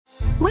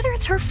Whether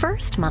it's her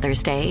first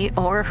Mother's Day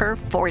or her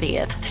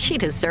 40th, she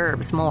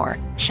deserves more.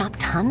 Shop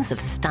tons of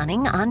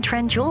stunning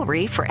on-trend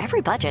jewelry for every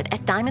budget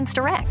at Diamonds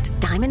Direct.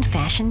 Diamond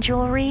fashion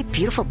jewelry,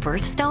 beautiful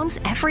birthstones,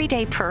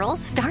 everyday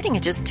pearls starting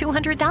at just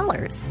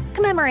 $200.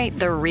 Commemorate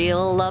the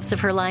real loves of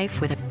her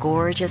life with a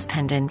gorgeous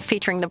pendant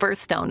featuring the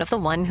birthstone of the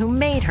one who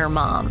made her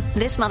mom.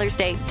 This Mother's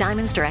Day,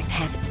 Diamonds Direct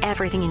has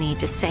everything you need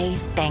to say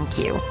thank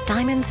you.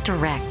 Diamonds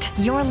Direct.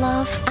 Your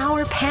love,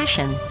 our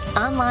passion.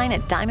 Online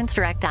at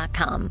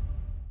diamondsdirect.com.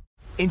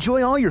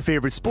 Enjoy all your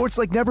favorite sports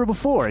like never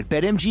before at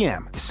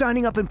BetMGM.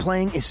 Signing up and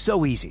playing is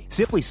so easy.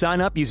 Simply sign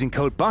up using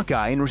code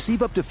Buckeye and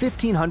receive up to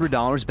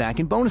 $1,500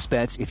 back in bonus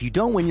bets if you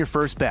don't win your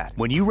first bet.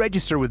 When you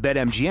register with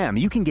BetMGM,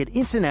 you can get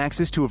instant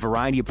access to a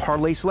variety of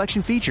parlay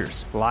selection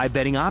features, live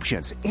betting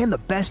options, and the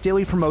best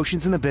daily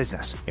promotions in the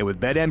business. And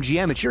with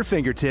BetMGM at your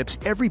fingertips,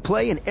 every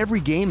play and every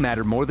game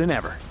matter more than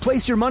ever.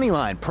 Place your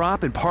moneyline,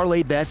 prop, and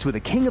parlay bets with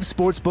the king of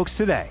sportsbooks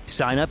today.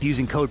 Sign up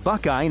using code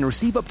Buckeye and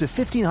receive up to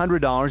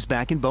 $1,500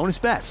 back in bonus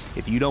bets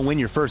if you don't win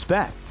your first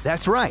bet.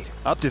 That's right,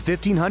 up to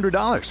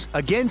 $1,500.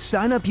 Again,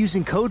 sign up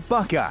using code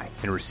Buckeye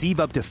and receive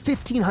up to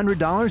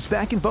 $1,500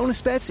 back in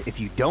bonus bets if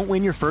you don't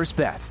win your first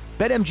bet.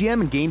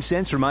 BetMGM and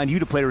GameSense remind you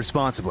to play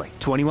responsibly.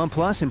 21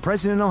 plus and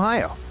present in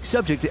Ohio.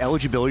 Subject to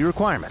eligibility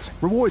requirements.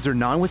 Rewards are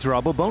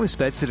non-withdrawable bonus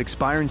bets that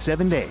expire in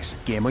 7 days.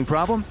 Gambling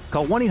problem?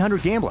 Call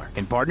 1-800-GAMBLER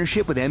in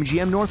partnership with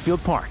MGM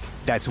Northfield Park.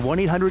 That's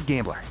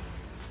 1-800-GAMBLER.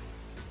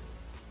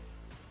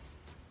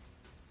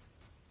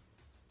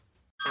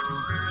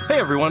 Hey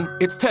everyone,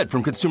 it's Ted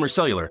from Consumer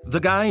Cellular, the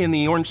guy in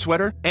the orange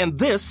sweater, and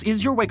this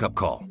is your wake-up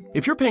call.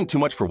 If you're paying too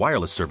much for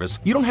wireless service,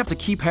 you don't have to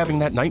keep having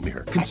that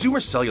nightmare. Consumer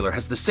Cellular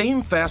has the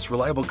same fast,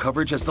 reliable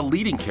coverage as the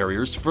leading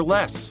carriers for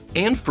less.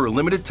 And for a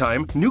limited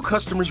time, new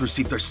customers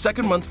receive their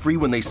second month free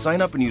when they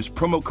sign up and use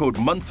promo code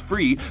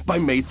MONTHFREE by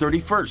May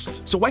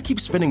 31st. So why keep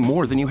spending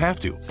more than you have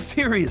to?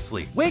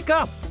 Seriously, wake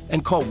up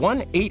and call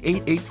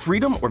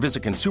 1-888-FREEDOM or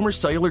visit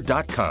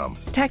consumercellular.com.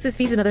 Taxes,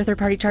 fees, and other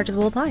third-party charges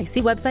will apply.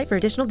 See website for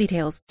additional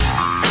details.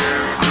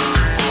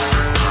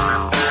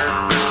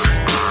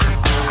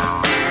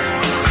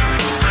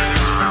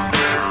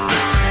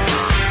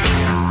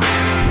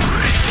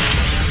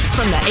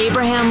 From the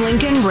Abraham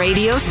Lincoln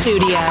Radio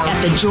Studio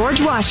at the George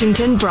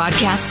Washington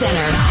Broadcast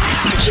Center,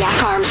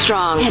 Jack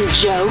Armstrong and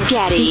Joe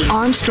Getty. The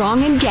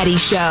Armstrong and Getty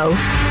Show.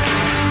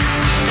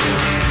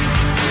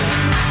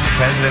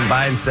 President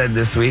Biden said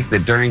this week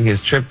that during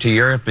his trip to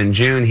Europe in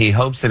June, he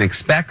hopes and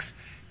expects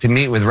to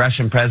meet with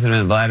Russian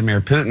President Vladimir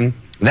Putin.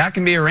 That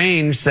can be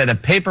arranged, said a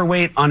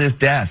paperweight on his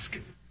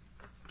desk.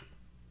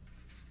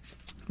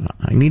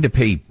 I need to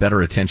pay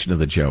better attention to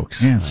the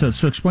jokes. Yeah,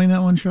 so explain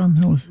that one,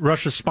 Sean.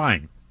 Russia's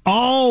spying.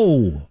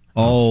 Oh.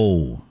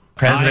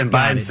 President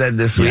Biden said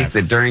this week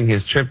that during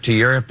his trip to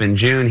Europe in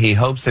June, he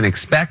hopes and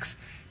expects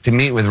to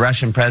meet with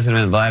Russian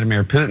President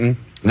Vladimir Putin.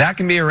 That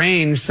can be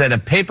arranged, said a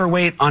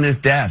paperweight on his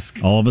desk.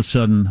 All of a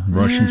sudden,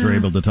 Russians are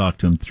able to talk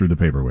to him through the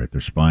paperweight. They're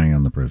spying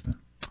on the president.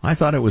 I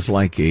thought it was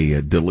like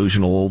a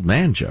delusional old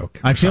man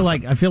joke. I feel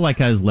like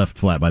I was left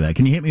flat by that.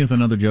 Can you hit me with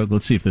another joke?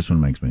 Let's see if this one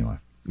makes me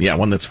laugh. Yeah,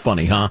 one that's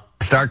funny, huh?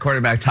 Star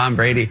quarterback Tom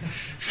Brady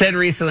said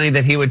recently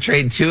that he would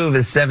trade 2 of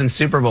his 7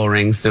 Super Bowl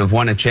rings to have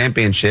won a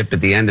championship at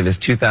the end of his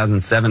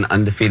 2007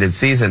 undefeated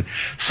season.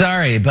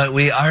 Sorry, but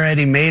we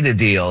already made a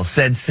deal,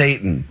 said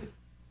Satan.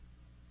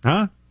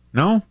 Huh?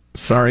 No?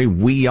 Sorry,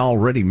 we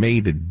already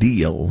made a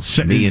deal,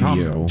 me and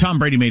you. Tom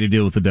Brady made a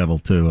deal with the devil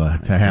to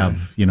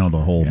have, the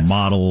whole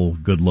model,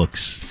 good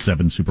looks,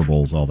 7 Super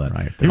Bowls, all that.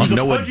 Right. He was a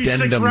pudgy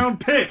 6th-round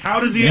pick.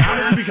 How does he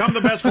become the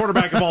best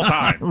quarterback of all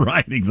time?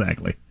 Right,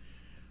 exactly.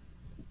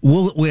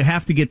 We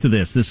have to get to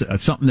this. This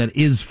something that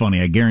is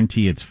funny. I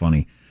guarantee it's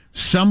funny.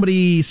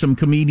 Some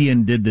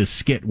comedian did this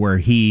skit where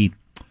you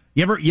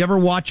ever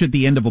watch at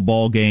the end of a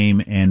ball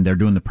game and they're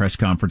doing the press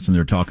conference and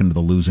they're talking to the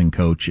losing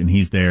coach and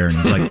he's there and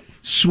he's like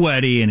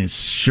sweaty and his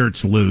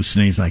shirt's loose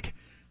and he's like,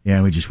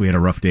 yeah, we had a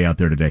rough day out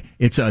there today.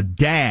 It's a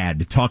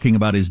dad talking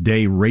about his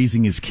day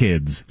raising his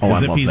kids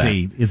as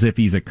if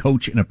he's a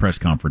coach in a press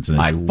conference. And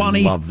it's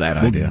funny. I love that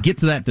idea. We'll get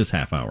to that this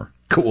half hour.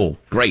 Cool.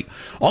 Great.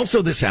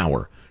 Also this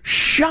hour,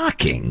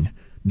 shocking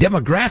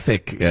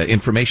demographic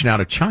information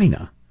out of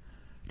China.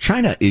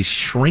 China is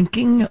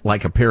shrinking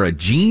like a pair of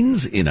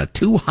jeans in a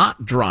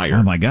too-hot dryer.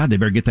 Oh, my God. They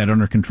better get that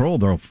under control.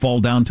 They'll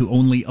fall down to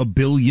only 1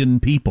 billion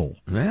people.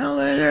 Well,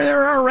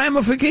 there are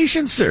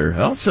ramifications, sir.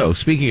 Also,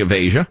 speaking of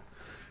Asia,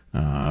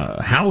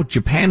 how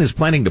Japan is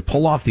planning to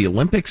pull off the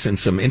Olympics and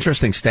some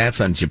interesting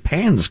stats on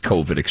Japan's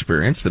COVID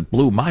experience that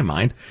blew my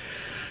mind.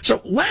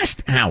 So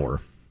last hour,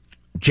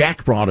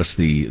 Jack brought us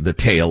the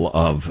tale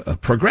of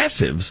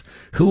progressives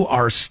who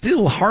are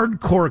still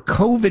hardcore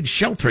COVID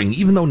sheltering,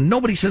 even though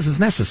nobody says it's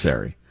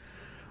necessary.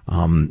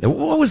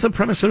 What was the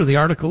premise of the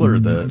article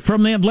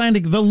from the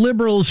Atlantic? The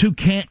liberals who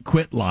can't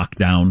quit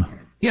lockdown.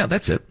 Yeah,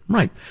 that's it.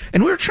 Right.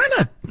 And we were trying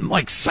to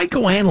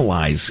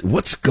psychoanalyze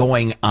what's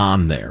going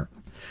on there.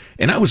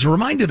 And I was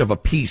reminded of a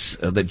piece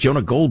that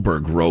Jonah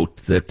Goldberg wrote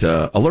that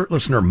alert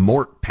listener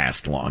Mort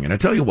passed along. And I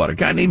tell you what, a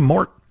guy named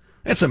Mort,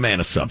 that's a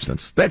man of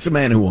substance. That's a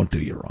man who won't do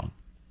you wrong.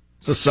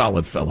 It's a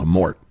solid fella,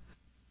 Mort.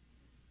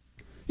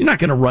 You're not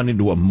going to run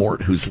into a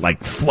Mort who's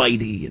like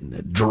flighty and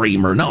a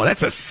dreamer. No,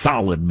 that's a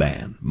solid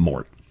man,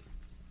 Mort.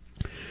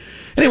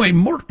 Anyway,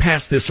 Mort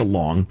passed this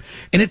along,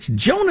 and it's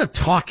Jonah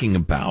talking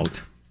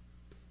about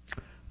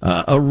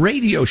a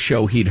radio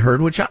show he'd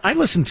heard, which I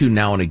listen to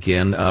now and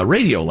again,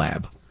 Radio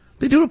Lab.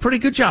 They do a pretty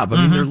good job.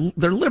 I mean,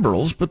 they're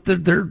liberals, but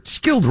they're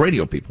skilled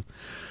radio people.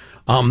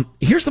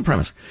 Here's the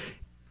premise.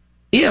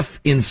 If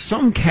in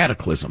some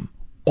cataclysm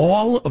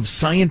all of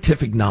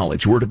scientific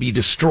knowledge were to be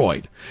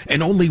destroyed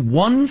and only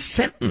one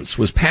sentence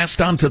was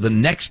passed on to the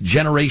next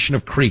generation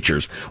of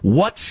creatures,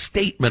 what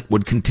statement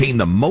would contain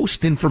the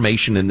most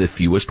information in the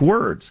fewest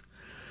words?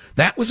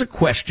 That was a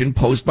question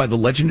posed by the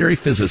legendary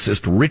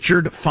physicist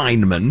Richard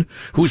Feynman,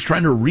 who was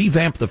trying to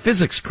revamp the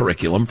physics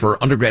curriculum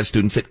for undergrad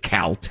students at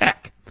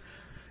Caltech.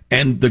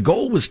 And the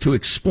goal was to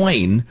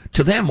explain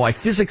to them why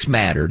physics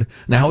mattered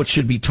and how it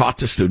should be taught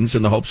to students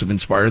in the hopes of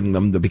inspiring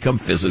them to become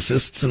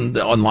physicists and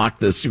unlock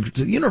the secrets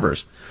of the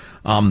universe.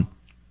 What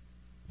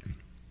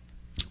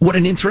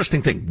an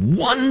interesting thing.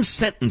 One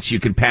sentence you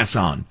can pass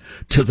on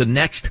to the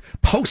next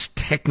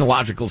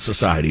post-technological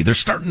society.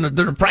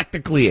 They're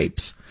practically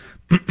apes.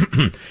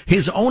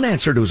 His own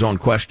answer to his own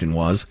question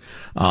was,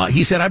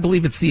 he said, I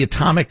believe it's the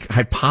atomic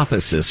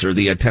hypothesis or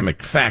the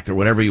atomic fact or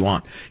whatever you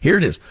want. Here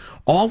it is.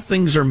 All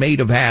things are made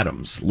of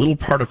atoms, little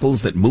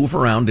particles that move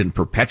around in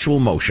perpetual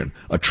motion,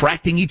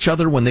 attracting each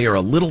other when they are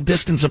a little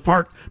distance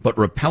apart, but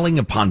repelling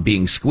upon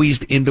being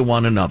squeezed into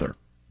one another.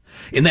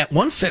 In that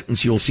one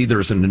sentence, you'll see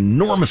there's an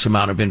enormous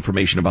amount of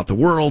information about the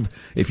world.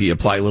 If you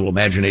apply a little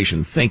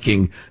imagination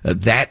thinking,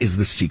 that is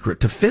the secret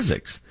to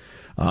physics.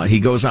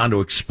 He goes on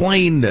to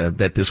explain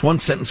that this one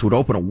sentence would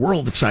open a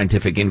world of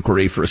scientific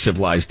inquiry for a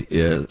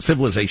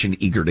civilization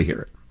eager to hear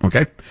it.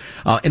 Okay?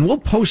 And we'll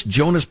post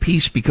Jonah's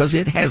piece because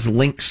it has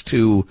links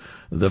to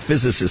the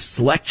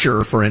physicist's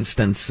lecture, for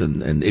instance,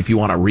 and if you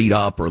want to read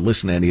up or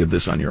listen to any of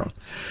this on your own.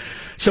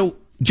 So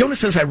Jonah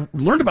says, I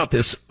learned about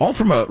this all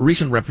from a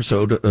recent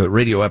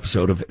radio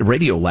episode of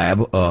Radio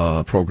Lab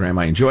program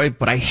I enjoy,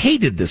 but I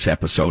hated this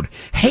episode.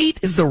 Hate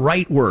is the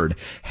right word.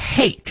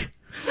 Hate.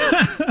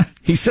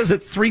 He says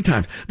it 3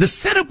 times. The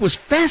setup was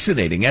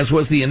fascinating, as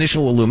was the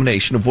initial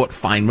illumination of what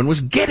Feynman was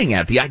getting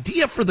at. The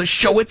idea for the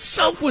show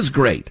itself was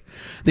great.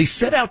 They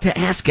set out to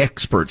ask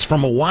experts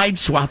from a wide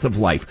swath of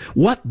life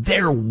what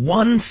their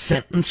one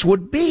sentence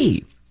would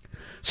be.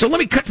 So let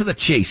me cut to the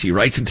chase, he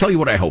writes, and tell you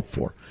what I hope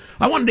for.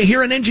 I wanted to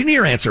hear an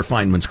engineer answer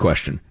Feynman's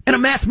question, and a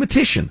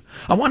mathematician.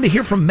 I wanted to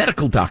hear from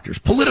medical doctors,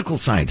 political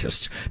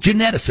scientists,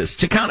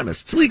 geneticists,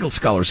 economists, legal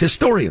scholars,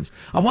 historians.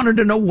 I wanted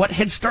to know what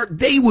head start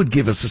they would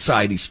give a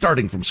society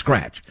starting from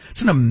scratch.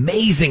 It's an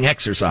amazing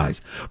exercise.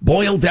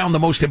 Boil down the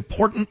most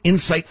important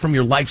insight from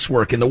your life's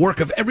work and the work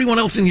of everyone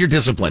else in your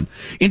discipline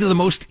into the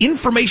most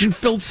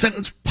information-filled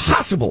sentence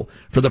possible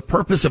for the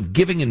purpose of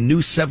giving a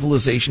new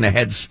civilization a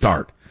head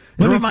start.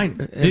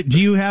 Do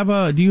you have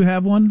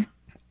one?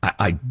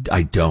 I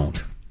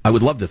don't. I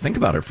would love to think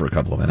about it for a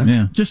couple of minutes.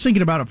 Yeah, just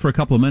thinking about it for a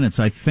couple of minutes,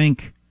 I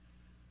think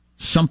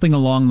something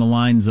along the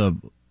lines of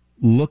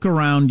look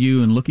around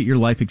you and look at your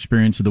life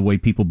experience of the way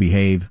people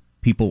behave.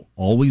 People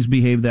always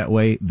behave that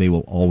way. They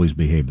will always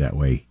behave that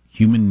way.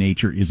 Human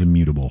nature is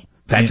immutable.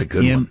 That's a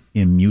good one.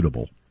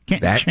 Immutable.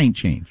 Can't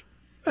change.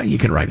 You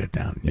can write it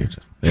down.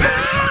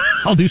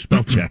 I'll do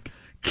spell check.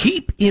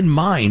 Keep in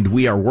mind,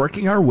 we are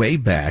working our way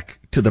back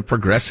to the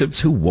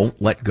progressives who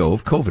won't let go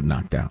of COVID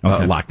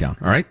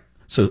lockdown. All right.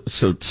 So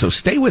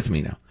stay with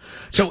me now.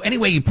 So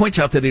anyway, he points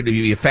out that it would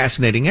be a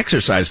fascinating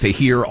exercise to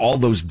hear all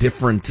those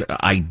different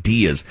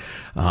ideas.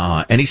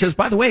 And he says,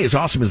 by the way, as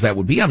awesome as that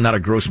would be, I'm not a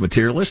gross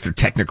materialist or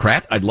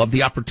technocrat. I'd love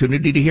the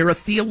opportunity to hear a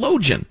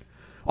theologian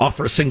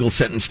offer a single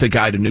sentence to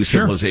guide a new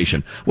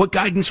civilization. Sure. What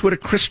guidance would a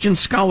Christian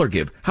scholar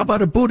give? How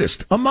about a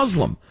Buddhist, a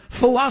Muslim?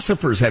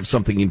 Philosophers have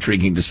something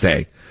intriguing to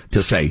say.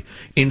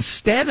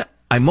 Instead,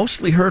 I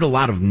mostly heard a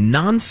lot of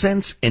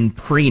nonsense and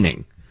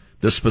preening,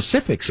 the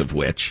specifics of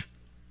which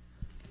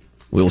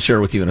we'll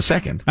share with you in a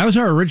second. That was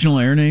our original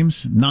air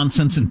names,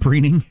 nonsense and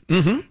preening.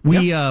 Mm-hmm.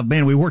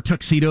 We wore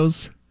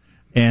tuxedos,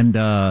 and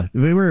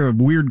we were a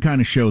weird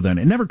kind of show then.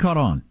 It never caught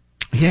on.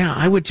 Yeah,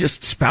 I would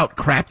just spout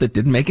crap that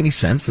didn't make any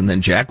sense, and then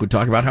Jack would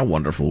talk about how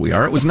wonderful we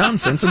are. It was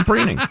nonsense and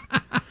preening.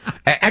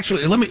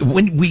 Actually,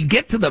 when we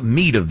get to the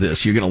meat of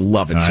this, you're going to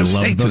love it. I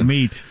love the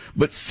meat.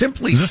 But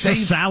Simply Is this Safe,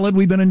 a salad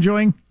we've been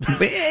enjoying?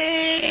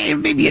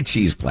 Maybe a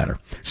cheese platter.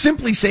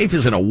 Simply Safe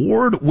is an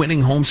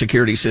award-winning home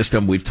security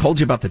system. We've told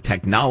you about the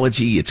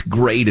technology. It's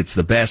great. It's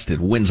the best. It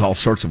wins all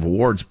sorts of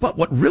awards. But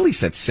what really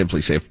sets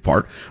Simply Safe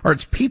apart are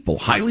its people,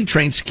 highly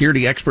trained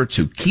security experts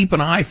who keep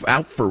an eye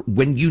out for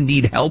when you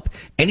need help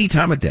any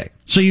time of day.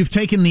 So you've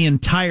taken the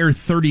entire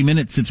 30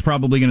 minutes it's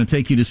probably going to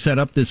take you to set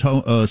up this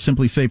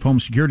Simply Safe home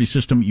security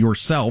system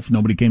yourself.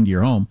 Nobody came to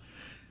your home.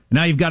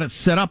 Now you've got it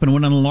set up, and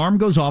when an alarm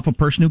goes off, a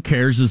person who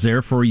cares is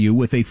there for you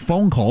with a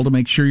phone call to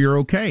make sure you're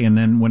okay. And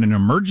then when an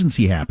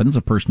emergency happens,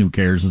 a person who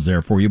cares is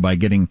there for you by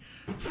getting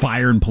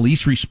fire and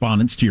police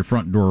respondents to your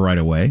front door right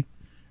away.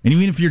 And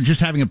even if you're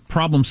just having a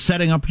problem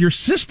setting up your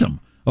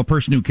system, A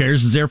person who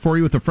cares is there for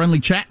you with a friendly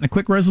chat and a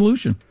quick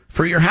resolution.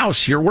 For your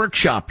house, your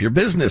workshop, your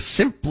business,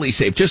 Simply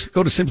Safe. Just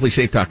go to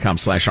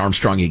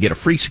simplysafe.com/Armstrong. You get a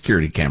free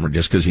security camera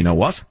just because you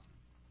know us.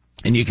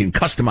 And you can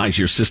customize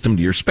your system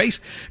to your space.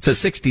 It's a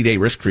 60-day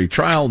risk-free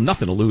trial.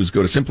 Nothing to lose.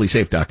 Go to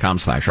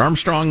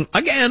simplysafe.com/Armstrong.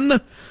 Again,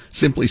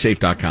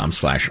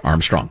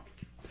 simplysafe.com/Armstrong.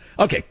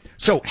 Okay,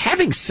 so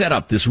having set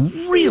up this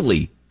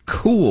really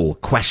cool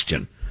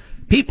question,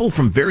 people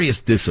from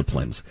various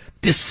disciplines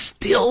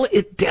distill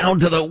it down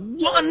to the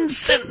one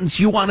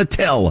sentence you want to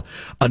tell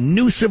a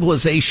new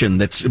civilization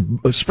that's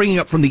springing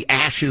up from the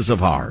ashes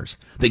of ours.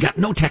 They got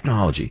no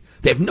technology.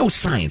 They have no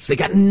science. They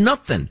got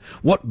nothing.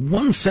 What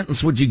one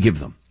sentence would you give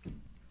them?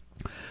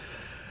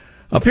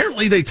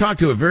 Apparently, they talked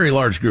to a very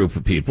large group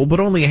of people, but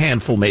only a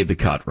handful made the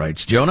cut,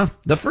 writes Jonah.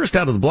 The first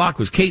out of the block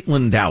was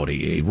Caitlin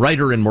Dowdy, a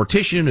writer and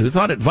mortician who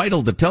thought it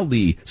vital to tell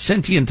the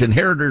sentient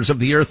inheritors of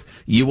the earth,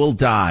 you will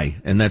die,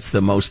 and that's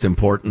the most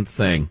important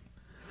thing.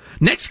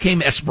 Next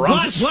came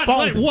Esperanza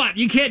Spalding. What?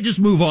 You can't just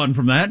move on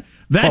from that.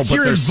 That's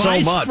your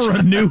advice for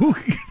a new...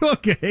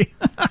 Okay.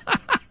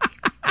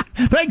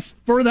 Thanks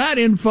for that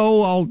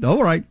info. All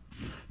right.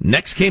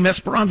 Next came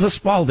Esperanza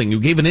Spalding, who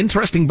gave an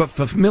interesting but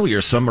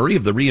familiar summary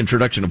of the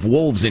reintroduction of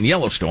wolves in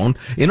Yellowstone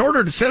in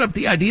order to set up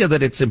the idea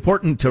that it's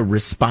important to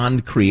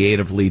respond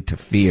creatively to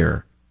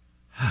fear.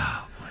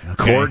 Okay.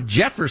 Cord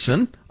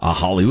Jefferson, a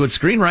Hollywood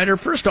screenwriter,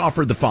 first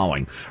offered the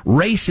following.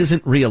 Race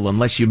isn't real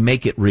unless you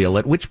make it real,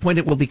 at which point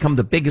it will become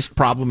the biggest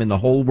problem in the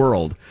whole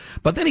world.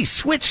 But then he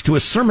switched to a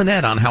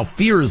sermonette on how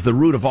fear is the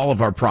root of all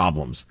of our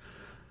problems.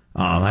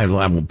 I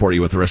won't bore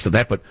you with the rest of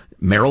that, but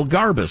Meryl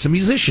Garbus, a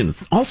musician,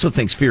 also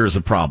thinks fear is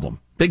a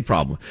problem. Big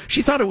problem.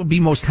 She thought it would be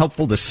most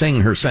helpful to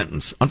sing her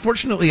sentence.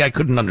 Unfortunately, I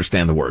couldn't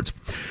understand the words.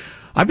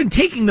 I've been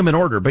taking them in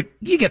order, but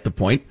you get the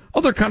point.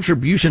 Other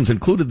contributions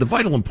included the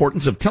vital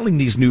importance of telling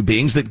these new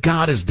beings that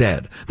God is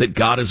dead, that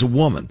God is a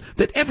woman,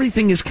 that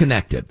everything is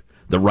connected.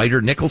 The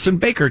writer Nicholson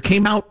Baker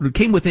came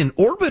within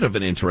orbit of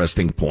an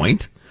interesting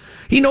point.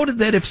 He noted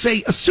that if,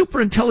 say, a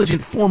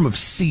superintelligent form of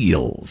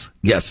seals,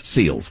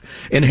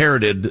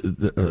 inherited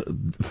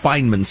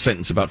Feynman's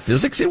sentence about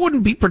physics, it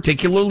wouldn't be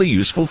particularly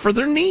useful for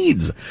their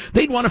needs.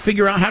 They'd want to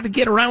figure out how to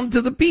get around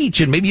to the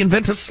beach and maybe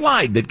invent a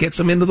slide that gets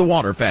them into the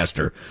water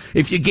faster.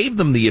 If you gave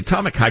them the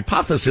atomic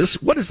hypothesis,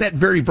 what is that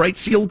very bright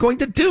seal going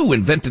to do?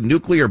 Invent a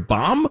nuclear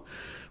bomb?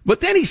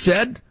 But then he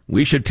said,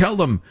 we should tell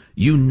them,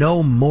 you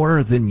know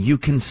more than you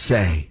can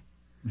say.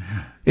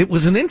 It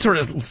was an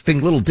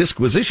interesting little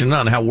disquisition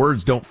on how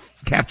words don't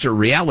capture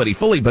reality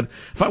fully, but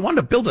if I wanted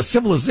to build a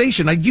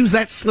civilization, I'd use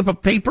that slip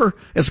of paper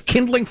as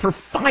kindling for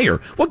fire.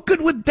 What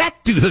good would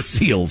that do the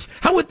seals?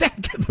 How would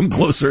that get them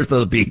closer to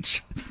the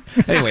beach?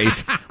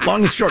 Anyways,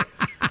 long and short,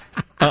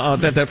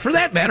 that for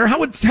that matter, how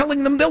would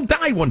telling them they'll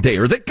die one day,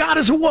 or that God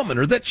is a woman,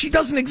 or that she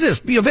doesn't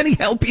exist, be of any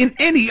help in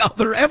any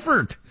other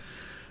effort?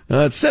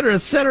 Et cetera,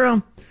 et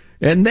cetera.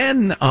 And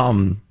then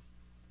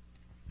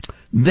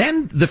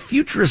the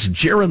futurist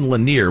Jaron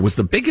Lanier was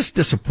the biggest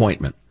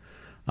disappointment,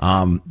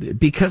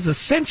 because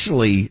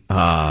essentially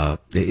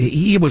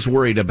he was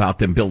worried about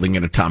them building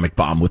an atomic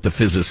bomb with the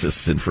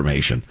physicist's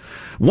information.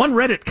 One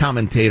Reddit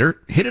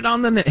commentator hit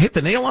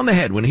the nail on the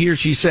head when he or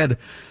she said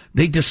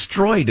they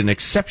destroyed an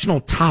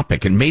exceptional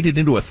topic and made it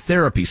into a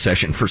therapy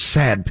session for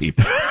sad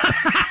people.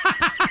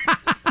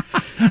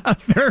 A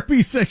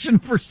therapy session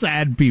for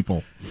sad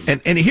people.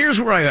 And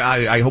here's where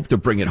I hope to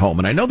bring it home.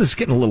 And I know this is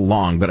getting a little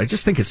long, but I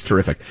just think it's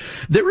terrific.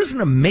 There is an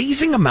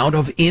amazing amount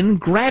of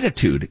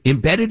ingratitude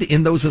embedded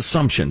in those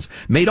assumptions,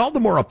 made all the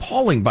more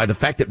appalling by the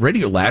fact that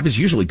Radiolab is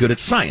usually good at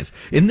science.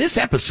 In this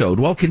episode,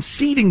 while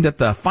conceding that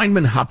the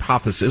Feynman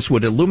hypothesis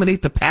would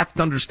illuminate the path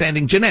to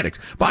understanding genetics,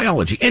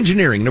 biology,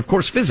 engineering, and of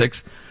course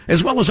physics,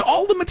 as well as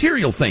all the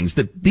material things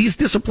that these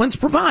disciplines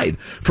provide,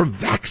 from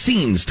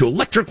vaccines to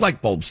electric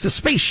light bulbs to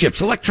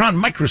spaceships, electron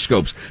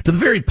microscopes, to the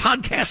very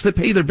podcasts that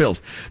pay their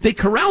bills, they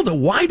corralled a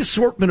wide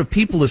assortment of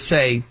people to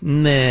say,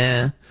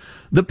 nah.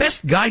 The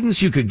best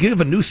guidance you could give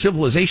a new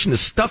civilization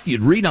is stuff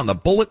you'd read on the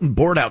bulletin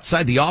board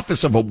outside the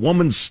office of a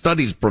woman's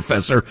studies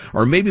professor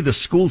or maybe the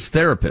school's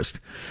therapist.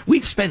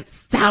 We've spent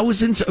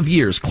thousands of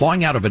years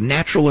clawing out of a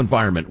natural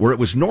environment where it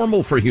was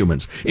normal for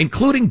humans,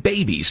 including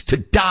babies, to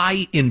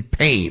die in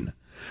pain.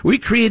 We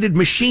created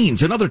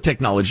machines and other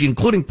technology,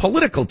 including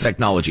political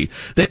technology,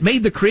 that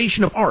made the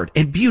creation of art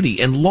and beauty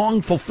and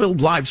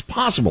long-fulfilled lives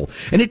possible.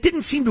 And it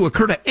didn't seem to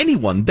occur to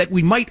anyone that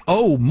we might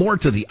owe more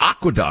to the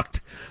aqueduct,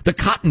 the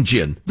cotton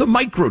gin, the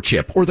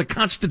microchip, or the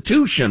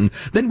Constitution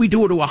than we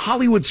do to a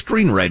Hollywood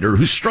screenwriter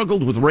who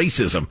struggled with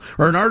racism,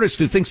 or an artist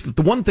who thinks that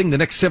the one thing the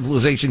next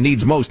civilization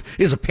needs most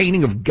is a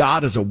painting of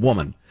God as a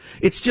woman.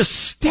 It's just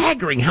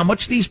staggering how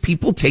much these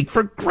people take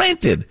for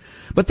granted.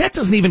 But that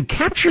doesn't even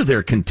capture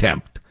their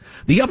contempt.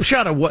 The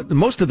upshot of what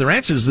most of their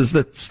answers is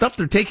that stuff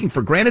they're taking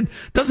for granted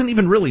doesn't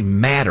even really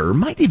matter,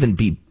 might even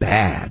be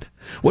bad.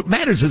 What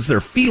matters is their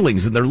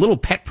feelings and their little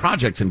pet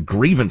projects and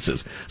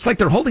grievances. It's like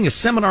they're holding a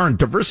seminar on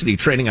diversity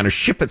training on a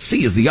ship at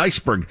sea as the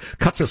iceberg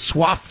cuts a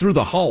swath through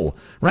the hull.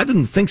 Rather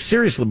than think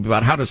seriously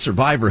about how to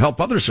survive or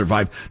help others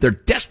survive, they're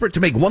desperate to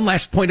make one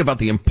last point about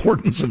the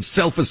importance of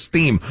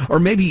self-esteem or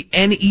maybe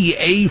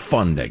NEA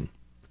funding.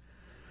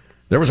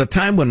 There was a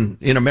time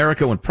in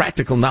America when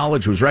practical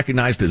knowledge was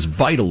recognized as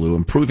vital to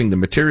improving the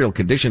material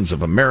conditions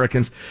of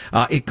Americans.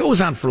 It goes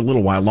on for a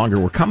little while longer.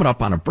 We're coming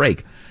up on a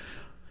break.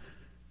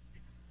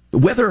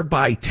 Whether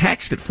by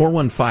text at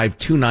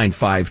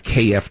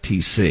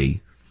 415-295-KFTC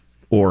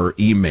or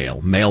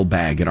email,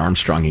 mailbag at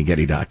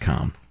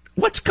armstrongandgetty.com.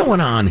 What's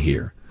going on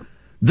here?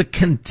 The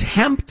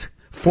contempt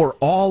for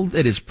all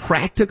that is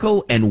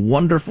practical and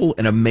wonderful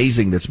and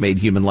amazing that's made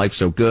human life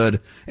so good,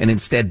 and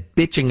instead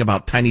bitching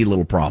about tiny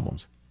little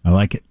problems. I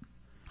like it.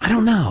 I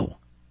don't know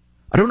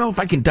if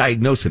I can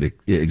diagnose it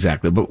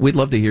exactly, but we'd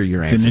love to hear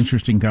your answer. It's an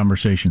interesting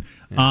conversation.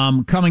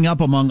 Yeah. Coming up,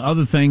 among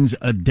other things,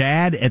 a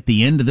dad at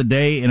the end of the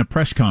day in a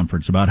press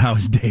conference about how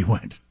his day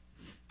went.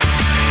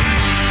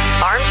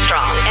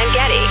 Armstrong and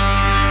Getty.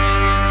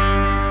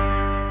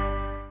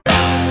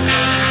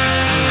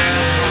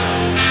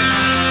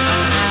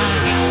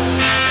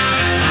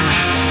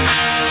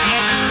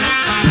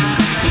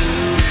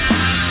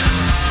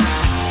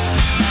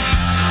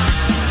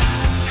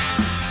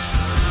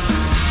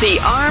 The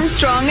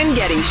Armstrong and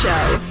Getty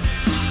Show.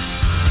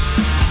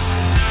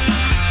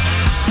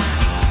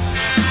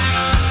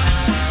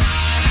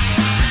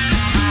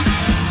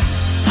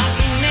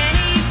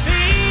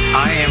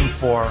 I am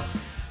for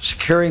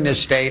securing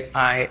this state.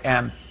 I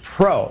am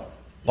pro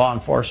law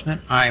enforcement.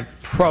 I'm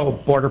pro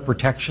border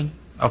protection.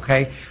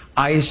 Okay?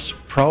 ICE,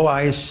 pro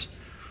ICE.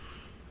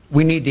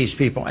 We need these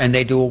people, and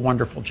they do a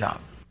wonderful job.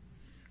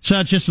 So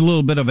that's just a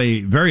little bit of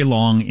a very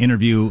long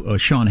interview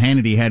Sean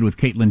Hannity had with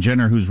Caitlyn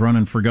Jenner, who's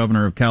running for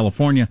governor of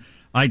California.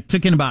 I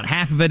took in about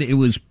half of it. It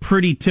was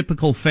pretty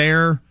typical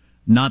fare.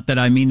 Not that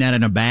I mean that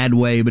in a bad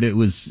way, but it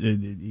was,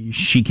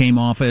 she came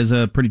off as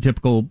a pretty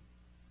typical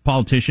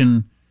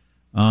politician,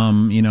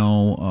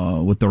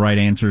 with the right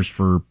answers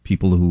for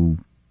people who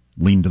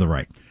lean to the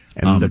right.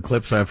 And the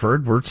clips I've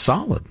heard were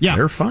solid. Yeah.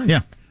 They're fine.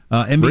 Yeah.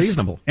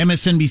 Reasonable.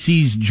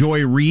 MSNBC's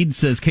Joy Reid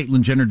says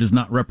Caitlyn Jenner does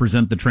not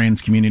represent the trans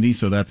community,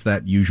 so that's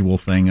that usual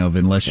thing of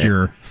unless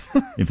you're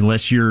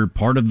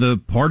part of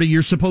the party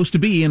you're supposed to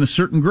be in a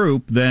certain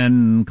group,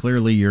 then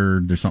clearly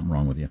there's something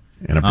wrong with you.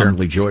 And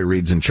apparently Joy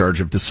Reid's in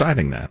charge of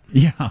deciding that.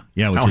 Yeah.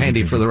 How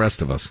handy for the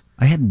rest of us.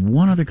 I had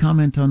one other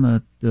comment on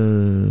the I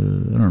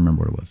don't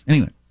remember what it was.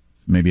 Anyway,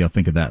 maybe I'll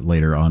think of that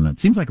later on. It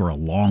seems like we're a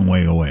long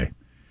way away.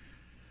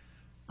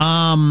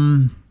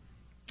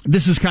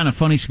 This is kind of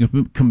funny.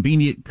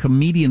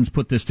 Comedians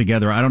put this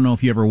together. I don't know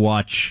if you ever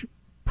watch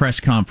press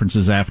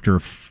conferences after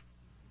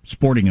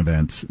sporting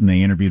events and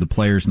they interview the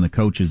players and the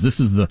coaches. This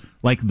is the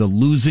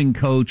losing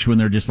coach when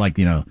they're just like,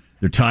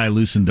 their tie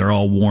loosened, they're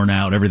all worn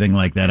out, everything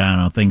like that. I don't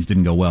know, things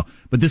didn't go well.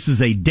 But this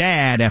is a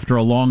dad after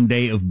a long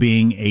day of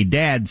being a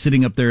dad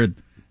sitting up there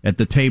at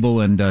the table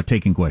and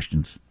taking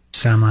questions.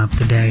 Sum up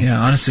the day. Yeah,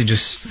 honestly,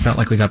 just felt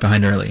like we got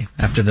behind early.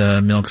 After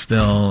the milk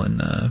spill and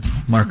the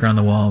marker on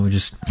the wall, we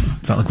just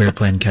felt like we were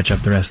playing catch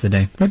up the rest of the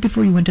day. Right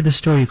before you went to the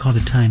store, you called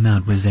a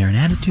timeout. Was there an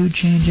attitude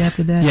change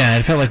after that? Yeah,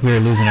 it felt like we were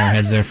losing our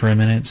heads there for a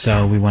minute,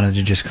 so we wanted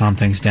to just calm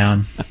things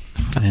down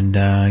and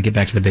get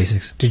back to the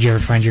basics. Did you ever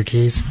find your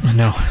keys?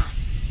 No.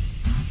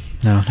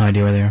 No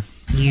idea where they are.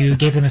 You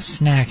gave them a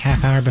snack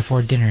half hour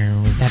before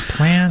dinner. Was that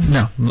planned?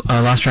 No, I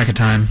lost track of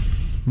time.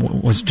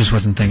 Just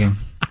wasn't thinking.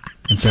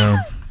 And so...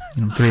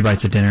 3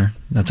 bites at dinner.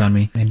 That's on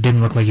me. It didn't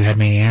look like you had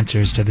many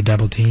answers to the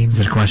double teams. Is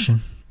it a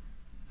question?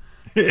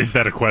 Is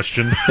that a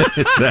question?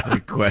 Is that a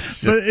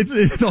question?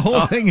 But the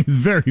whole thing is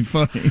very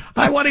funny.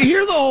 I want to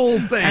hear the whole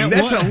thing.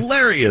 That's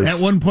hilarious.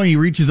 At one point, he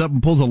reaches up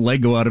and pulls a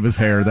Lego out of his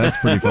hair. That's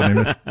pretty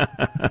funny.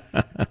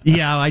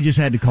 Yeah, I just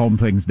had to calm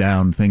things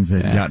down. Things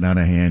had gotten out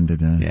of hand.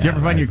 And, did you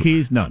ever find your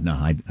keys? No,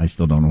 I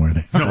still don't know where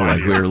they are.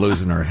 Like we were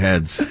losing our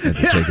heads. Had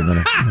to take a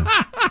minute.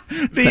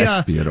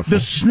 That's beautiful.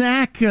 The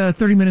snack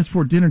 30 minutes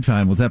before dinner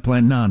time, was that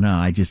planned? No,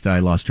 I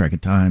lost track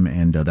of time,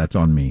 and that's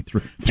on me.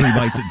 Three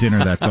bites at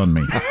dinner, that's on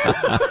me.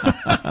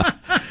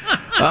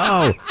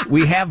 Oh,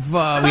 we have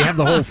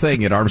the whole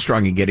thing at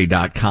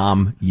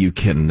ArmstrongandGetty.com. You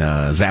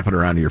can zap it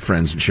around to your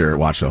friends and share it,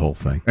 watch the whole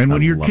thing. And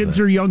when your kids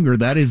are younger,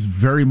 that is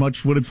very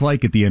much what it's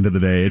like at the end of the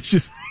day. It's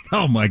just,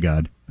 oh my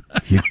God.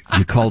 You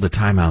called a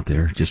timeout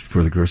there just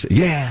before the grocery.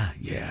 Yeah,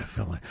 I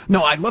felt like.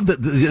 No, I love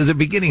the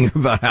beginning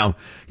about how.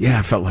 Yeah,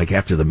 I felt like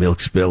after the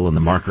milk spill and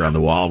the marker on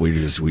the wall,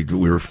 we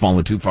were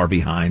falling too far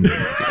behind.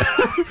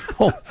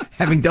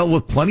 Having dealt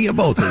with plenty of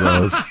both of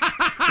those,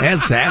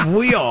 as have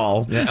we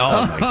all. Oh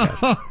my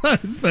God,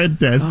 that's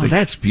fantastic. Oh,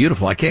 that's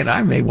beautiful.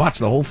 I may watch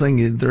the whole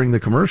thing during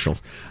the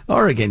commercials,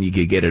 or again, you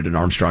could get it at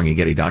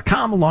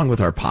ArmstrongandGetty.com along with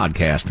our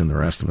podcast and the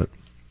rest of it.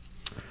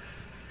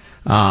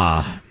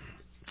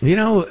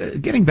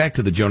 Getting back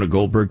to the Jonah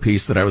Goldberg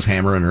piece that I was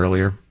hammering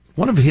earlier,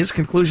 one of his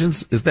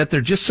conclusions is that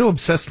they're just so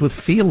obsessed with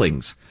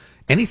feelings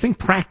Anything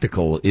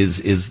practical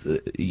is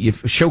you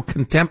show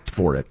contempt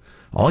for it.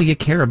 All you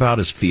care about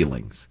is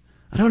feelings.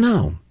 I don't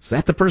know. Is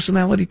that the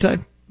personality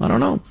type? I don't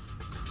know.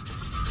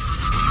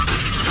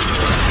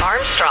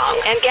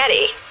 Armstrong and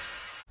Getty.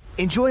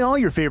 Enjoy all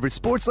your favorite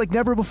sports like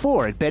never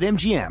before at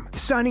BetMGM.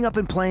 Signing up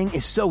and playing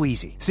is so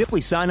easy.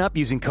 Simply sign up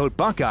using code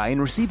Buckeye and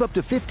receive up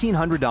to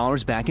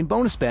 $1,500 back in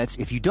bonus bets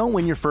if you don't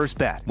win your first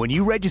bet. When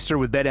you register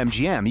with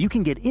BetMGM, you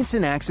can get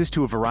instant access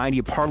to a variety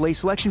of parlay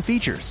selection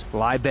features,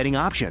 live betting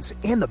options,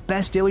 and the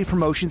best daily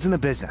promotions in the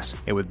business.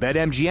 And with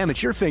BetMGM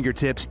at your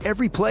fingertips,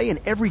 every play and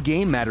every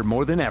game matter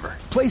more than ever.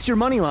 Place your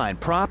moneyline,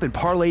 prop, and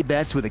parlay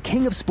bets with the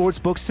king of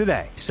sportsbooks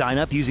today. Sign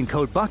up using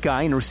code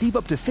Buckeye and receive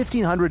up to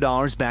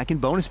 $1,500 back in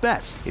bonus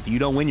bets if you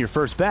don't win your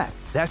first bet.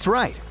 That's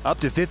right, up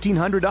to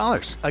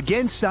 $1,500.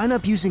 Again, sign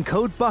up using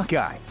code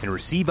Buckeye and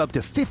receive up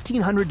to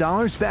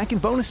 $1,500 back in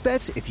bonus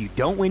bets if you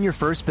don't win your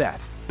first bet.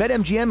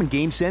 BetMGM and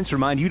GameSense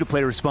remind you to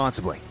play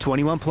responsibly.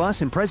 21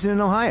 plus and present in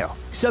Ohio.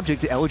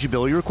 Subject to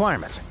eligibility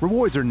requirements.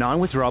 Rewards are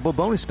non-withdrawable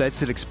bonus bets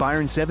that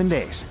expire in 7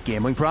 days.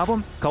 Gambling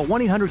problem? Call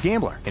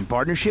 1-800-GAMBLER in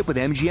partnership with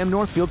MGM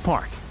Northfield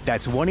Park.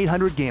 That's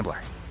 1-800-GAMBLER.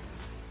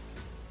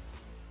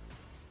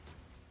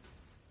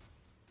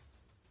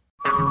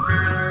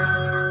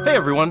 Hey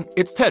everyone,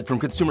 it's Ted from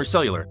Consumer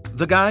Cellular,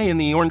 the guy in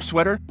the orange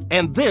sweater,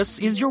 and this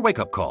is your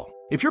wake-up call.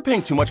 If you're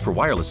paying too much for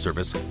wireless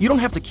service, you don't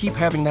have to keep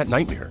having that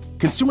nightmare.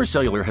 Consumer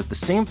Cellular has the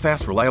same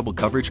fast, reliable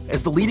coverage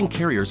as the leading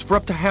carriers for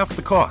up to half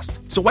the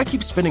cost. So why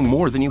keep spending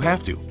more than you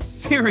have to?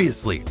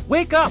 Seriously,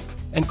 wake up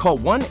and call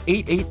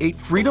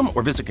 1-888-FREEDOM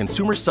or visit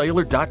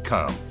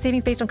consumercellular.com.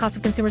 Savings based on cost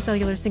of Consumer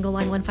Cellular single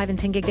line 1, 5, and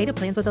 10 gig data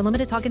plans with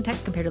unlimited talk and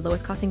text compared to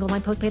lowest cost single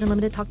line postpaid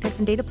unlimited talk, text,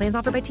 and data plans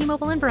offered by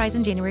T-Mobile and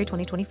Verizon January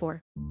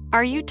 2024.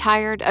 Are you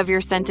tired of your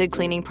scented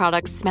cleaning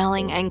products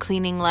smelling and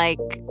cleaning like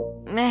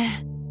meh?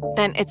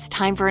 Then it's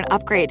time for an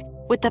upgrade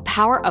with the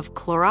power of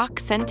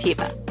Clorox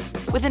Scentiva.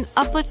 With an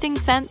uplifting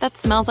scent that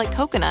smells like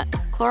coconut,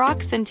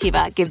 Clorox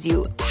Scentiva gives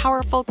you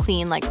powerful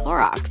clean like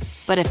Clorox,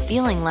 but a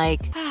feeling like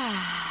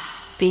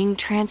being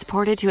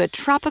transported to a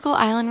tropical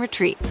island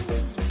retreat.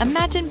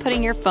 Imagine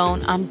putting your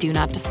phone on Do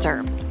Not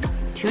Disturb,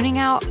 tuning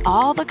out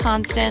all the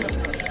constant,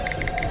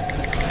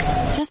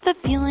 just the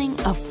feeling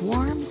of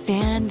warm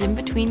sand in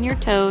between your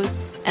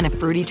toes and a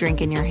fruity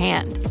drink in your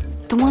hand.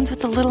 The ones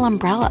with the little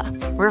umbrella.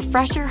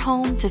 Refresh your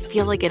home to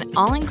feel like an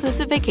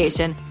all-inclusive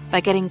vacation by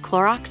getting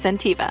Clorox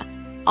Scentiva.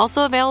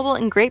 Also available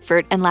in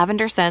grapefruit and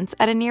lavender scents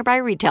at a nearby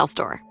retail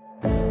store.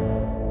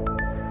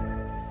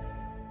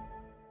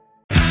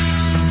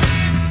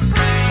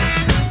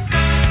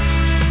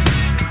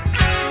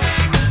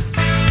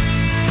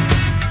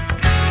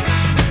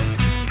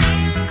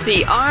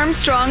 The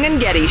Armstrong and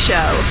Getty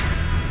Show.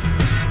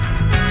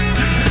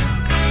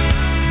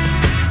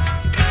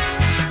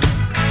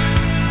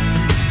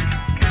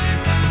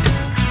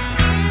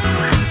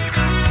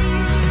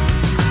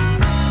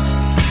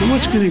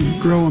 What's going to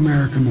grow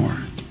America more?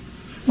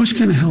 What's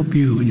going to help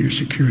you and your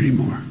security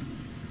more?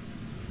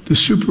 The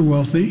super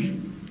wealthy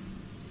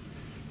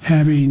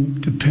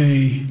having to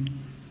pay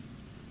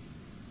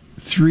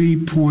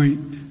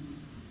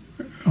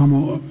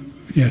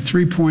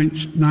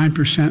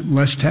 3.9%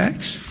 less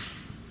tax,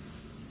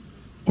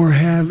 or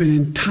have an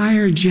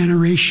entire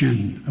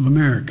generation of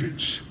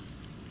Americans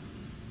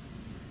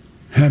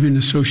having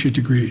associate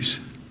degrees?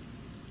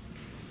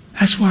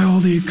 That's why all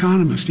the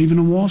economists, even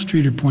on Wall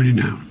Street, are pointing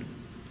out.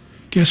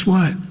 Guess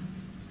what?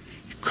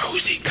 It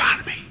grows the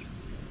economy.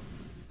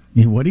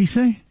 What did he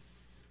say?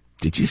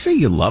 Did you say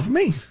you love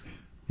me?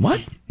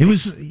 What? It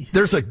was.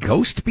 There's a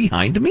ghost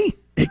behind me?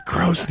 It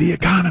grows the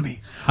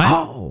economy.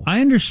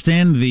 I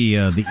understand the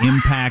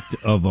impact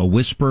of a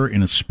whisper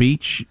in a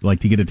speech, like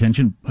to get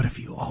attention. But if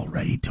you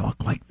already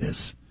talk like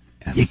this,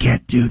 yes, you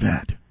can't do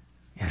that.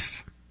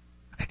 Yes.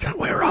 I thought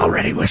we were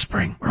already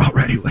whispering. We're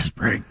already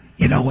whispering.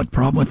 You know what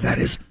problem with that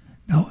is?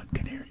 No one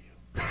can hear you.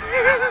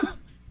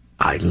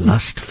 I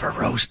lust for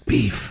roast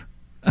beef.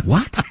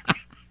 What?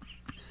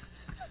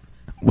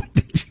 What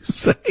did you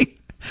say?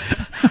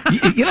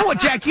 You know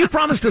what, Jack? You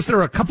promised us there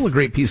are a couple of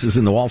great pieces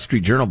in the Wall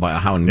Street Journal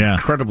about how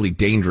incredibly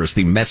dangerous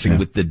the messing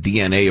with the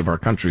DNA of our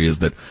country is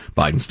that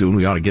Biden's doing.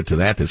 We ought to get to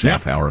that this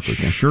half hour if we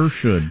can. Sure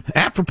should.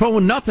 Apropos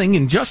nothing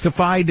and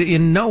justified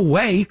in no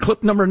way.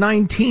 Clip number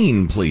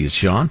 19, please,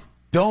 Sean.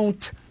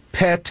 Don't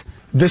pet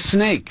the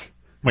snake.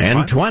 Wait, and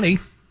what? 20.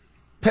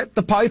 Pet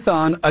the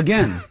python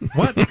again.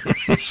 What?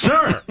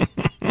 Sir,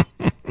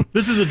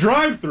 this is a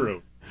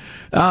drive-through.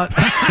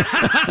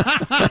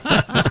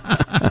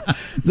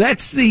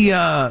 That's the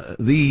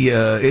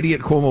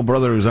idiot Cuomo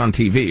brother who's on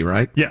TV,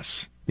 right?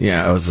 Yes.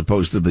 Yeah, as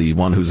opposed to the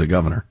one who's a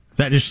governor. Is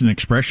that just an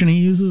expression he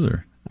uses,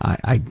 or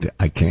I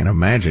can't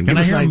imagine. Can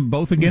I hear them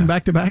both again,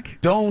 back to back?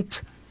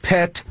 Don't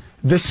pet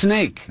the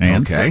snake.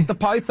 And? Okay. Pet the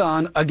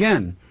python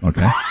again.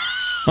 Okay.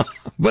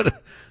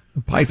 But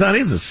the python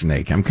is a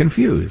snake. I'm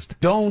confused.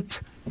 Don't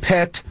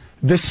pet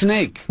the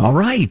snake. All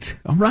right.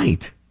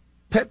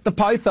 Pet the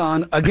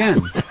python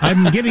again.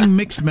 I'm getting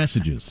mixed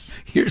messages.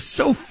 You're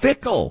so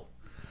fickle.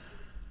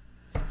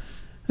 All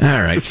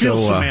right. It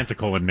feels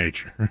semantical in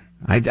nature.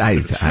 Is it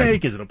a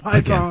snake? Is it a python?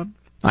 Again,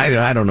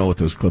 I don't know what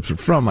those clips are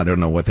from. I don't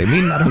know what they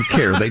mean. I don't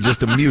care. They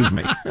just amuse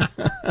me.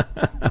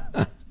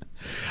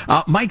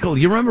 Michael,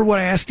 you remember what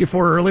I asked you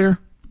for earlier?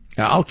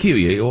 I'll cue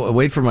you.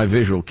 Wait for my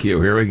visual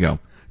cue. Here we go.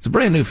 It's a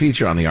brand new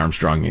feature on the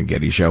Armstrong and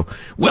Getty Show.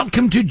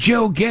 Welcome to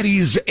Joe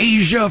Getty's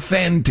Asia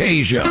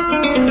Fantasia.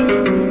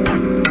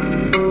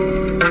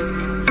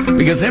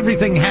 Because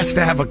everything has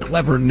to have a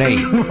clever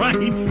name.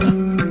 Right.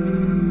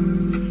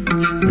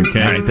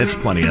 Okay. All right, that's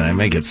plenty of that.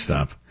 Make it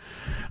stop.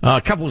 A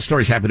couple of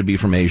stories happen to be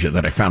from Asia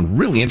that I found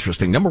really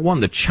interesting. Number one,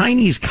 the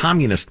Chinese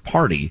Communist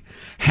Party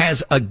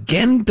has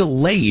again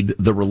delayed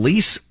the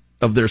release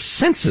of their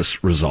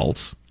census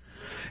results.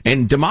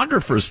 And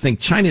demographers think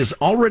China is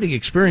already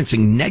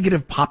experiencing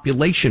negative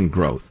population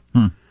growth.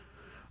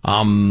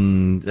 A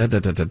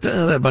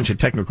bunch of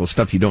technical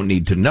stuff you don't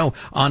need to know.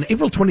 On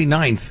April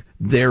 29th,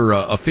 their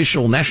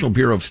official National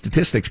Bureau of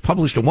Statistics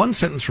published a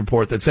one-sentence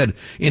report that said,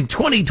 in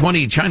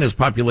 2020, China's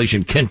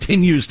population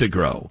continues to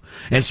grow,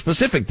 and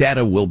specific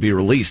data will be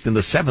released in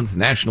the 7th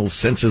National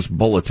Census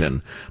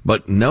Bulletin.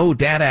 But no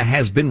data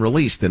has been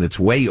released, and it's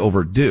way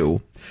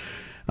overdue.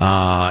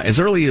 As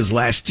early as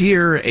last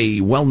year,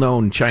 a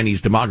well-known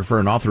Chinese demographer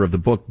and author of the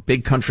book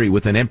Big Country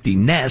with an Empty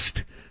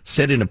Nest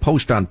said in a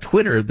post on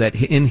Twitter that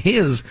in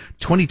his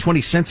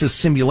 2020 census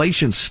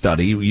simulation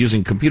study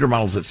using computer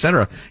models,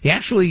 etc.,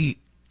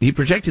 he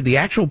projected the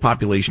actual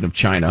population of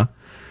China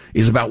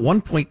is about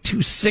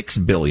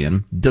 1.26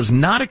 billion, does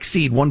not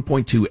exceed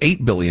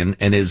 1.28 billion,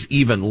 and is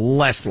even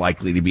less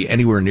likely to be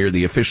anywhere near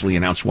the officially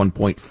announced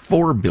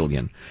 1.4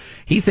 billion.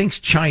 He thinks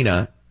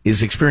China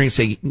is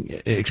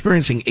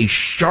experiencing a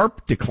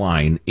sharp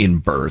decline in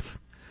birth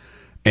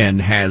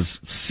and has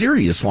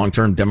serious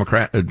long-term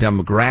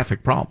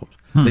demographic problems.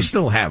 They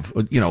still have,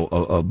 a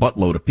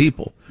buttload of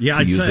people,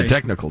 to use the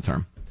technical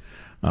term.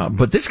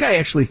 But this guy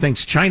actually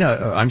thinks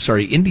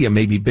India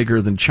may be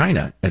bigger than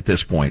China at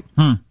this point.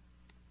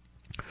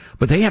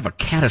 But they have a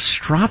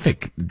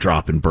catastrophic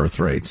drop in birth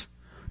rates.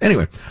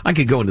 Anyway, I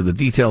could go into the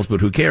details,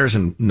 but who cares?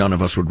 And none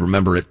of us would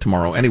remember it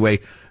tomorrow anyway.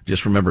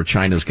 Just remember,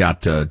 China's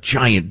got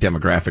giant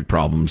demographic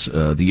problems.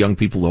 The young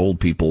people, old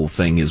people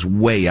thing is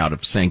way out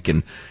of sync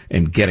and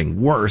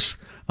getting worse.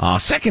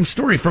 Second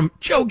story from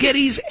Joe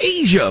Getty's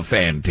Asia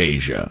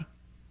Fantasia.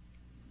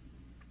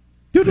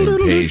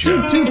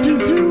 Fantasia.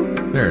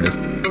 There it is.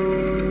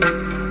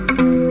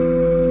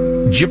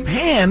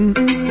 Japan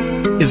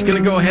is going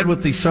to go ahead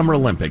with the Summer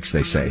Olympics,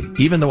 they say,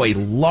 even though a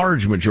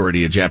large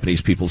majority of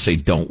Japanese people say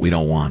we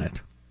don't want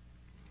it.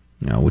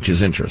 Which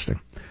is interesting.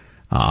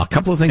 A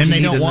couple of things and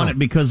they don't want it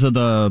because of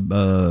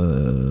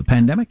the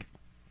pandemic?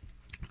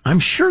 I'm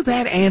sure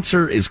that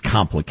answer is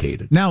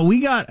complicated. Now,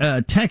 we got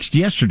a text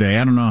yesterday.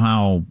 I don't know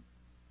how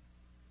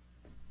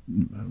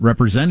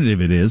representative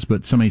it is,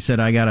 but somebody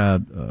said, I got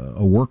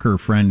a worker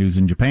friend who's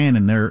in Japan,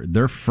 and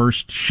their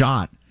first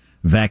shot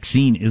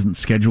vaccine isn't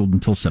scheduled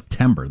until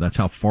September. That's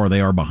how far they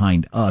are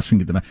behind us.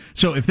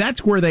 So if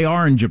that's where they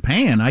are in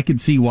Japan, I could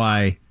see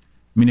why.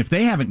 I mean, if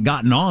they haven't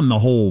gotten on the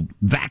whole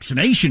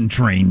vaccination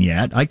train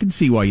yet, I can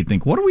see why you'd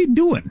think, what are we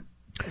doing?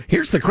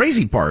 Here's the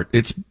crazy part.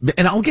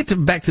 And I'll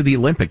get back to the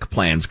Olympic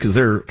plans because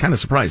they're kind of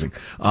surprising.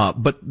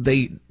 But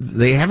they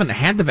haven't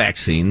had the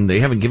vaccine.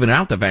 They haven't given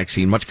out the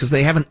vaccine much because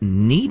they haven't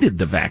needed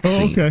the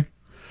vaccine. Oh,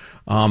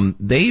 okay.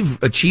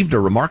 They've achieved a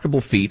remarkable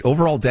feat.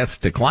 Overall deaths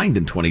declined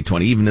in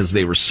 2020, even as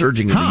they were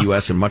surging in the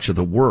U.S. and much of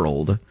the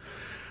world.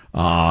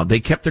 They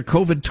kept their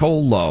COVID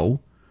toll low.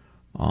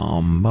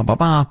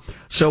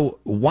 So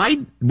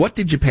what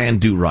did Japan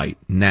do right?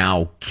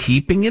 Now,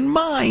 keeping in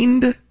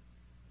mind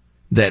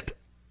that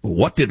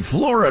what did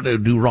Florida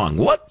do wrong?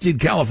 What did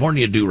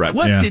California do right?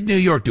 What did New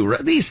York do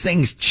right? These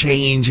things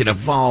change and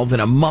evolve, and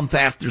a month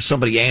after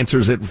somebody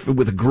answers it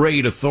with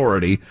great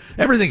authority,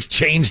 everything's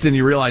changed and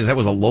you realize that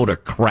was a load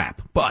of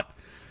crap. But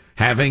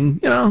having,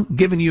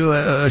 given you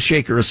a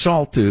shaker of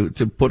salt to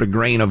put a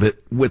grain of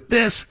it with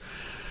this,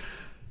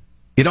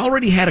 it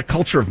already had a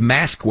culture of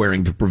mask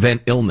wearing to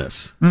prevent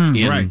illness,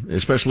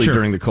 especially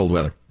during the cold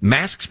weather.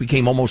 Masks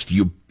became almost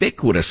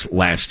ubiquitous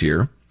last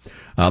year.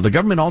 The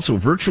government also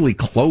virtually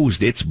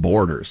closed its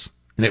borders,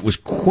 and it was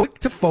quick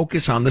to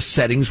focus on the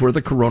settings where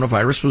the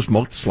coronavirus was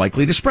most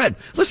likely to spread.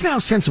 Listen to how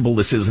sensible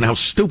this is and how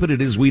stupid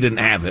it is we didn't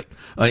have it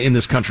in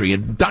this country.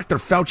 And Dr.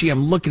 Fauci,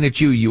 I'm looking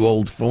at you, you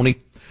old phony.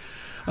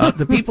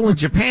 The people in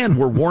Japan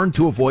were warned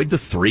to avoid the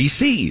 3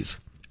 C's: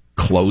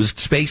 closed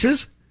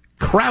spaces,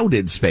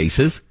 crowded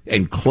spaces,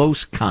 and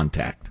close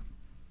contact.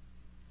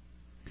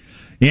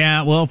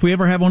 Yeah, well, if we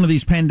ever have one of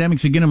these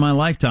pandemics again in my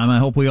lifetime, I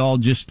hope we all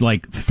just,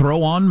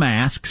 throw on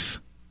masks,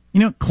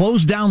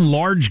 close down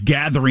large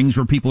gatherings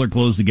where people are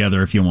close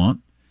together if you want,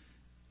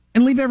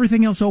 and leave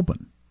everything else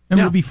open, and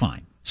we'll be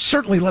fine.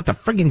 Certainly let the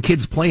friggin'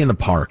 kids play in the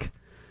park.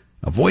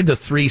 Avoid the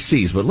 3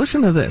 C's. But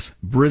listen to this.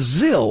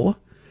 Brazil,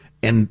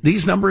 and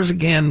these numbers,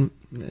 again,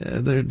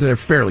 they're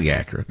fairly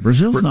accurate.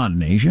 Brazil's not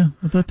in Asia.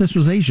 I thought this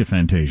was Asia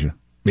Fantasia.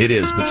 It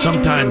is, but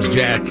sometimes,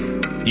 Jack,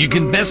 you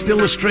can best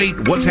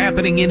illustrate what's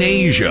happening in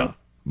Asia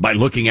by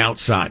looking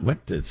outside.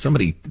 What? Did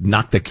somebody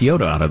knock the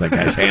Kyoto out of that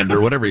guy's hand or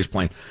whatever he's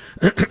playing?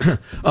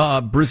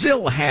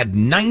 Brazil had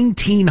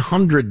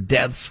 1,900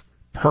 deaths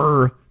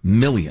per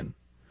million.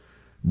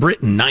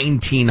 Britain,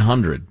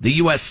 1,900. The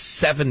U.S.,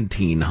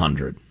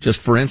 1,700, just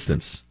for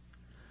instance.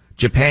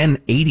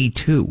 Japan,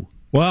 82.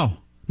 Wow.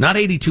 Not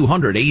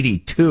 8,200,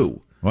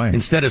 82. Why?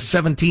 Instead of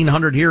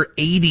 1,700 here,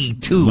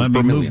 82 Let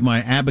per me million. move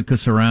my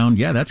abacus around.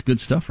 Yeah, that's good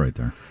stuff right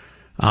there.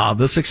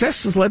 The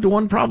success has led to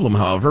one problem,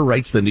 however,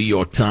 writes the New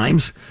York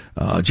Times.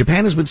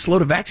 Japan has been slow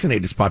to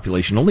vaccinate its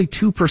population. Only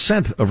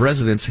 2% of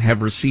residents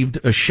have received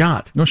a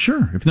shot. No,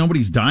 sure. If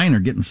nobody's dying or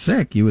getting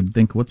sick, you would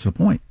think, what's the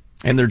point?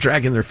 And they're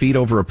dragging their feet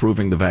over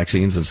approving the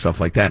vaccines and stuff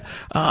like that.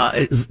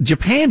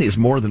 Japan is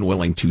more than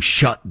willing to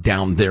shut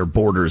down their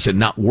borders and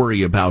not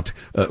worry about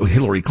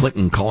Hillary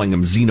Clinton calling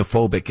them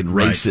xenophobic and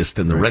racist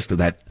and the rest of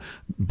that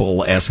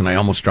bull S, and I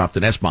almost dropped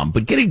an S-bomb.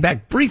 But getting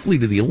back briefly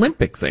to the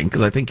Olympic thing,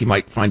 because I think you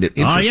might find it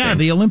interesting. Oh, yeah,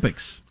 the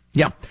Olympics.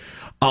 Yeah.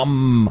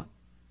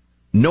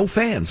 No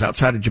fans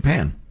outside of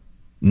Japan.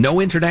 No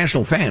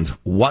international fans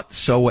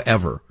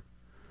whatsoever.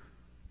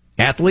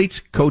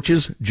 Athletes,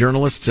 coaches,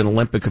 journalists, and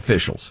Olympic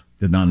officials.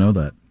 Did not know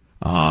that.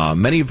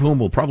 Many of whom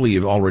will probably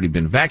have already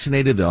been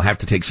vaccinated. They'll have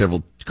to take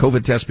several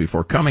COVID tests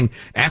before coming.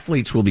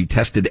 Athletes will be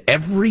tested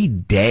every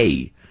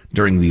day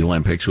during the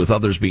Olympics, with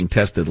others being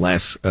tested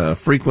less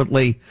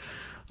frequently.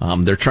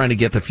 They're trying to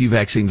get the few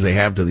vaccines they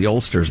have to the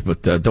oldsters,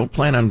 but don't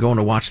plan on going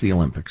to watch the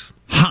Olympics.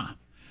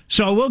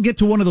 So we'll get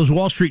to one of those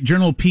Wall Street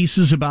Journal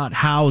pieces about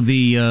how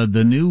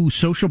the new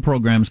social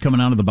programs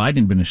coming out of the Biden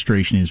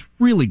administration is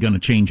really going to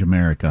change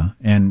America.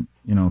 And,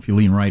 you know, if you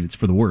lean right, it's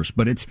for the worse.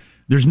 But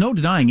there's no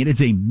denying it.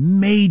 It's a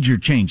major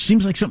change.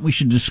 Seems like something we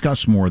should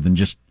discuss more than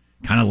just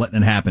kind of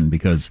letting it happen,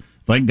 because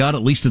thank God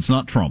at least it's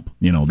not Trump,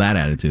 you know, that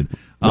attitude.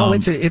 Well,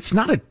 it's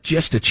not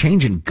just a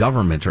change in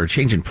government or a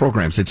change in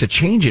programs. It's a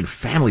change in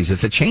families.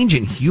 It's a change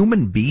in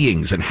human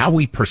beings and how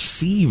we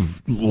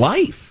perceive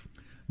life.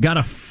 Got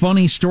a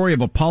funny story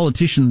of a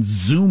politician's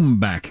Zoom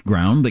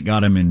background that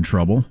got him in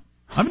trouble.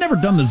 I've never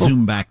done the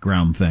Zoom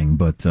background thing,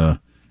 but,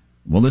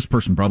 well, this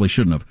person probably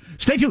shouldn't have.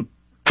 Stay tuned.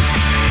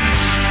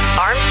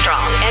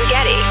 Armstrong and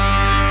Getty.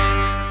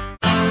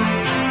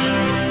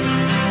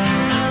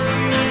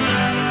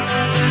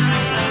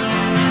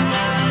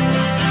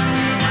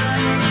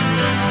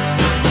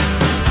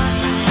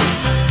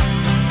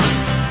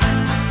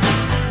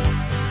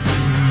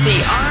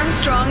 The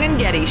Armstrong and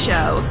Getty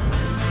Show.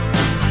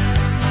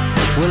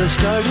 Well, it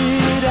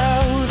started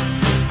out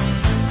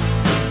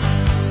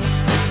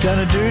down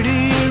a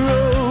dirty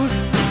road.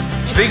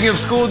 Speaking of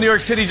school, New York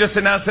City just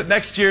announced that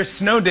next year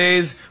snow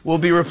days will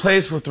be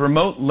replaced with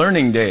remote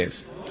learning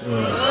days.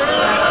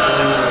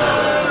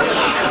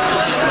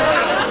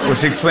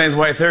 Which explains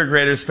why third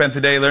graders spent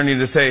the day learning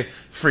to say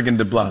friggin'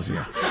 de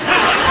Blasio.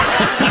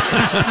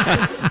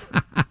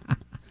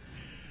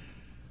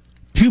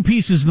 Two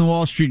pieces in the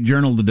Wall Street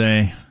Journal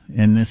today,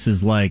 and this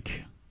is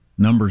like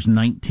numbers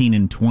 19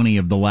 and 20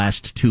 of the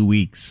last 2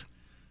 weeks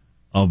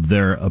of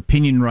their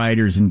opinion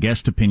writers and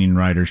guest opinion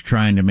writers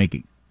trying to make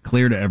it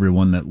clear to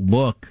everyone that,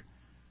 look,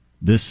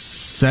 this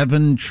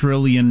 $7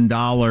 trillion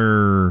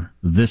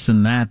this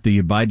and that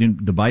the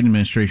Biden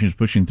administration is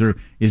pushing through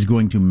is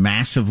going to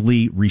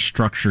massively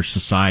restructure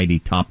society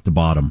top to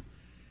bottom,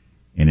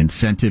 and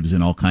incentives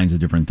and all kinds of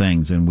different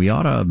things. And we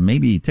ought to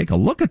maybe take a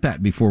look at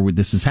that before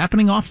this is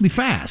happening awfully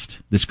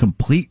fast, this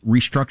complete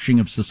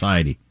restructuring of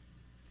society.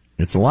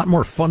 It's a lot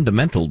more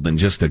fundamental than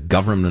just a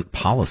government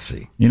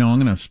policy. You know,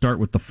 I'm going to start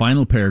with the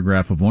final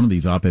paragraph of one of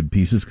these op-ed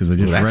pieces because I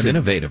just read it. That's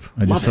innovative.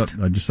 I just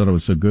thought it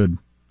was so good.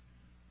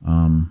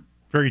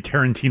 Very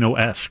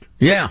Tarantino-esque.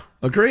 Yeah,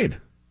 agreed.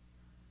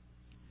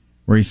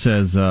 Where he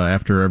says,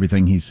 after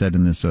everything he said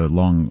in this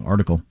long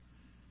article,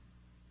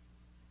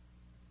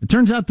 it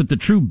turns out that the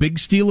true big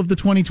steal of the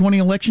 2020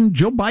 election,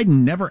 Joe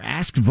Biden never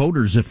asked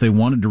voters if they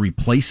wanted to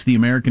replace the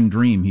American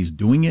dream. He's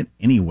doing it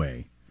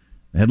anyway.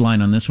 The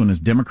headline on this one is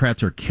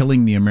Democrats are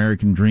killing the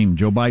American dream.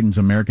 Joe Biden's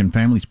American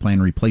Families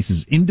Plan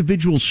replaces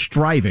individuals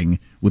striving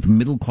with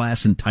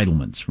middle-class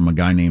entitlements, from a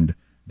guy named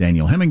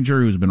Daniel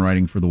Heminger, who's been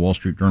writing for the Wall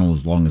Street Journal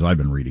as long as I've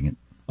been reading it.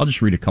 I'll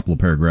just read a couple of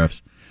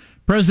paragraphs.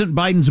 President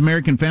Biden's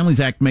American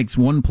Families Act makes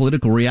one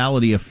political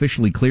reality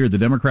officially clear. The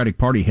Democratic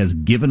Party has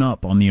given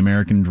up on the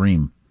American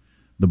dream.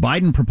 The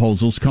Biden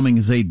proposals, coming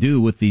as they do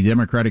with the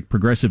Democratic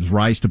progressives'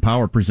 rise to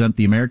power, present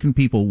the American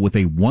people with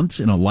a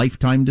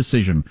once-in-a-lifetime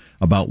decision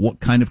about what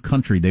kind of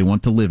country they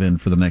want to live in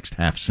for the next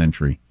half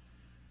century.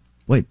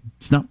 Wait,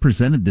 it's not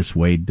presented this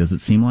way. Does it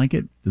seem like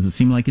it? Does it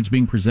seem like it's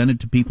being presented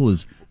to people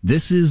as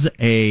this is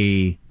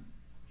a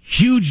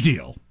huge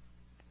deal,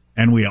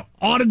 and we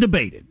ought to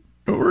debate it?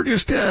 We're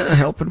just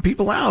helping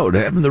people out,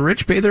 having the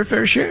rich pay their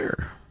fair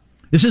share.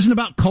 This isn't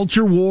about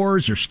culture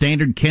wars or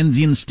standard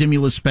Keynesian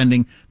stimulus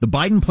spending. The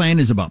Biden plan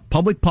is about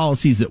public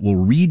policies that will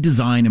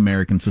redesign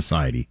American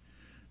society.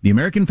 The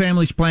American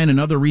Families Plan and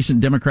other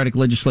recent Democratic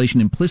legislation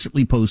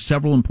implicitly pose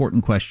several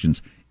important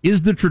questions.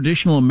 Is the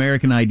traditional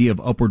American idea of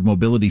upward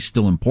mobility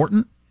still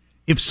important?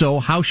 If so,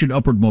 how should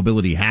upward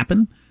mobility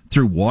happen?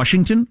 Through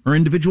Washington or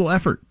individual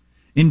effort?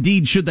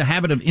 Indeed, should the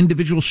habit of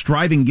individual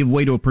striving give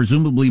way to a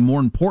presumably more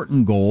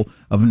important goal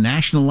of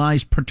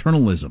nationalized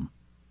paternalism?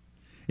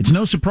 It's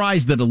no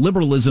surprise that a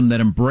liberalism that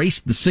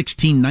embraced the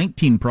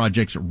 1619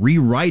 Project's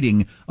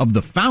rewriting of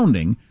the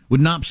founding would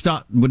not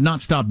stop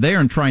there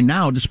and try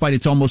now, despite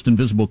its almost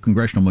invisible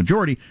congressional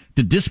majority,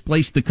 to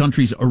displace the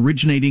country's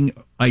originating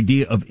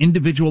idea of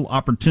individual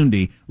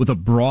opportunity with a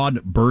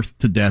broad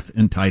birth-to-death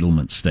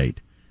entitlement state.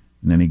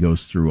 And then he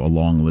goes through a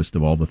long list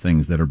of all the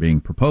things that are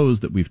being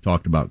proposed that we've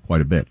talked about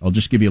quite a bit. I'll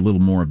just give you a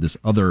little more of this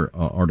other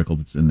article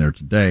that's in there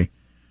today.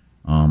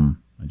 I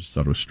just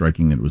thought it was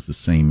striking that it was the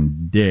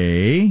same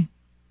day.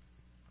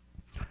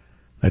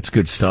 That's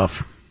good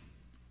stuff.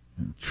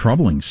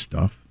 Troubling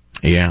stuff.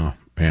 Yeah.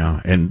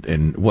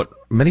 And what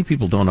many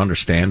people don't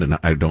understand, and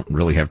I don't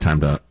really have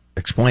time to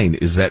explain,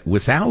 is that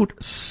without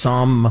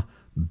some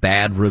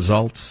bad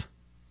results,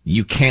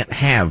 you can't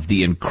have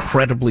the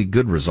incredibly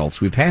good results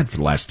we've had for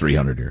the last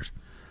 300 years.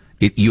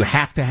 You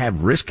have to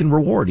have risk and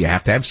reward. You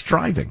have to have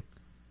striving.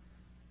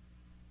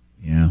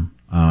 Yeah.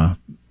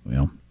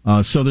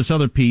 So this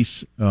other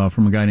piece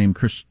from a guy named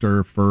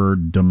Christopher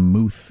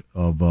DeMuth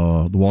of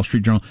the Wall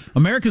Street Journal.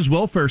 America's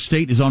welfare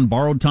state is on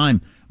borrowed time.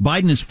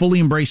 Biden has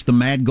fully embraced the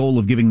mad goal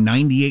of giving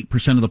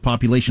 98% of the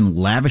population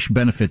lavish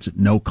benefits at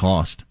no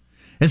cost.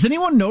 Has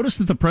anyone noticed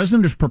that the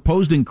president has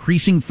proposed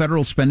increasing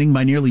federal spending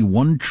by nearly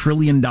 $1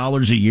 trillion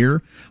a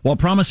year, while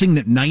promising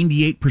that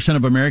 98%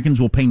 of Americans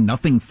will pay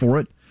nothing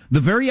for it? The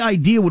very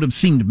idea would have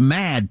seemed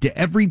mad to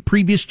every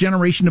previous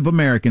generation of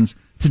Americans.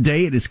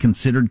 Today it is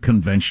considered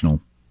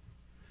conventional.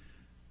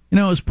 You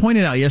know, it was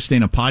pointed out yesterday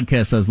in a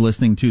podcast I was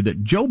listening to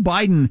that Joe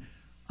Biden,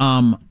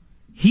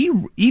 he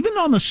even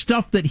on the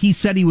stuff that he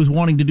said he was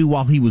wanting to do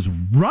while he was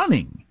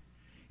running,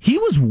 he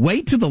was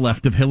way to the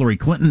left of Hillary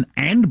Clinton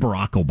and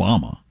Barack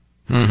Obama.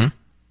 Mm-hmm.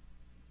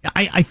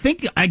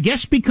 I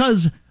guess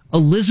because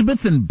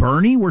Elizabeth and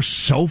Bernie were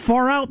so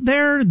far out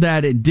there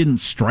that it didn't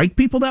strike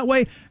people that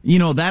way. You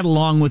know, that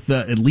along with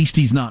the at least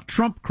he's not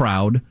Trump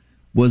crowd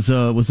was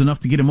enough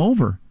to get him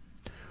over.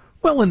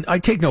 Well, and I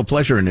take no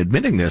pleasure in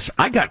admitting this.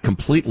 I got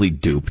completely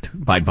duped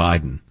by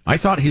Biden. I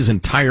thought his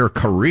entire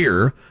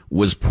career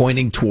was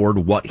pointing toward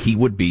what he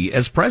would be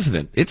as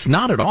president. It's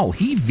not at all.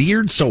 He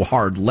veered so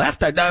hard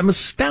left. I'm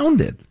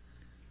astounded.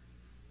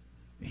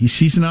 He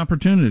sees an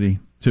opportunity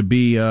to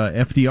be a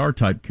FDR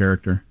type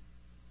character.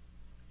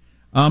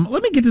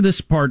 Let me get to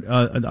this part.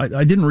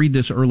 I didn't read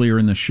this earlier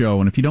in the show,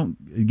 and if you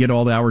don't get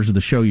all the hours of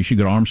the show, you should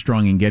go to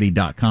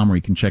ArmstrongandGetty.com where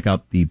you can check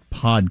out the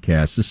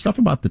podcast. This stuff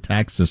about the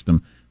tax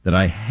system that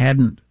I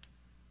hadn't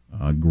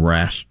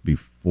grasped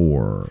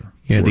before.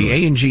 Yeah, the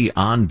A&G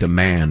On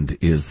Demand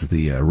is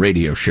the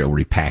radio show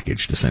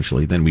repackaged,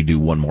 essentially. Then we do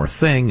one more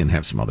thing and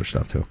have some other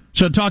stuff, too.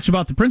 So it talks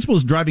about the principal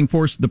is driving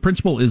force. The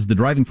principal is the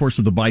driving force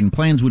of the Biden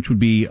plans, which would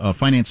be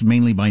financed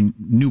mainly by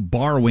new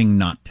borrowing,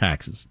 not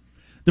taxes.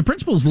 The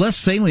principle is less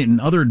salient in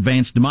other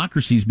advanced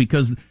democracies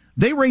because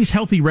they raise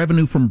healthy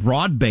revenue from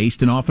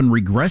broad-based and often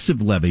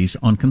regressive levies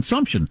on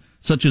consumption,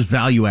 such as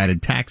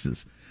value-added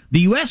taxes. The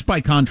U.S.,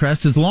 by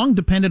contrast, has long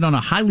depended on a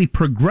highly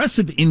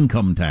progressive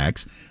income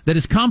tax that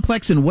is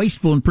complex and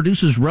wasteful and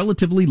produces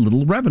relatively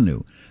little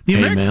revenue.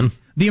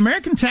 The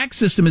American tax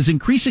system is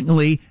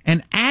increasingly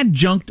an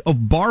adjunct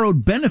of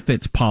borrowed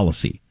benefits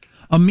policy,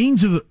 a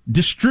means of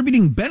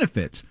distributing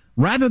benefits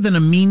rather than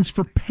a means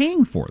for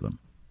paying for them.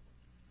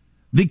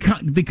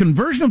 The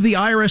conversion of the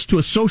IRS to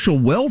a social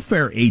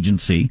welfare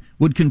agency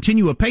would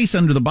continue apace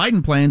under the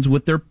Biden plans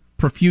with their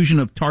profusion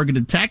of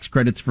targeted tax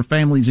credits for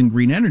families and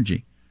green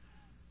energy,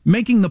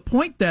 making the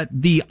point that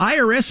the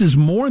IRS is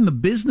more in the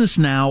business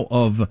now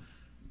of,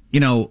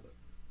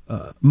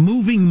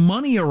 moving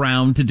money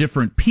around to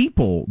different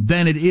people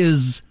than it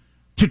is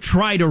to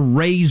try to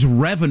raise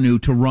revenue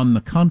to run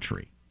the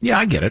country. Yeah,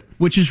 I get it.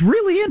 Which is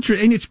really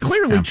interesting, and it's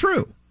clearly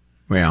true.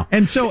 Yeah.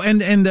 And so,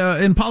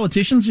 and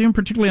politicians,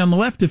 particularly on the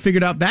left, have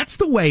figured out that's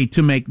the way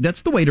to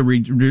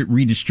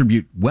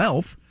redistribute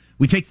wealth.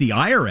 We take the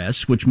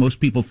IRS, which most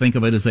people think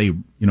of it as a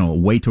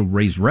way to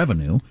raise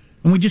revenue,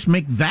 and we just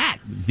make that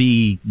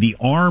the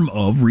arm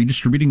of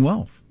redistributing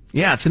wealth.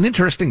 Yeah, it's an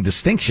interesting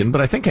distinction,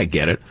 but I think I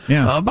get it.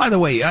 Yeah. By the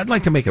way, I'd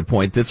like to make a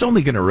point that's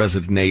only going to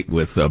resonate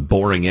with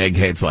boring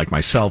eggheads like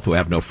myself who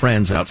have no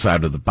friends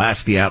outside of the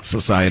Bastiat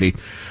Society.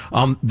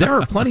 There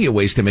are plenty of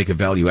ways to make a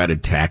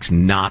value-added tax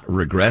not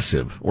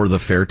regressive, or the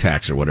fair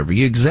tax or whatever.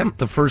 You exempt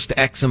the first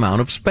X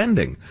amount of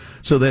spending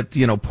so that,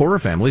 poorer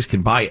families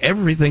can buy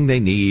everything they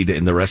need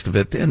and the rest of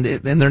it, and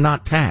they're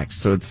not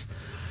taxed. So it's...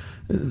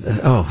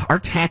 our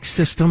tax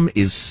system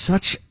is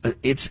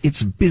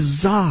it's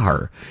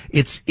bizarre.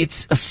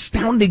 It's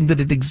astounding that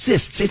it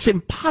exists. It's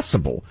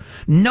impossible.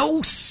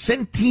 No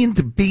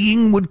sentient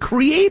being would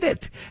create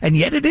it, and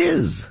yet it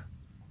is.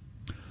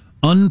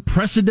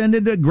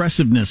 Unprecedented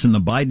aggressiveness in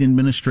the Biden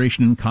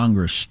administration and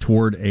Congress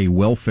toward a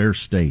welfare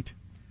state.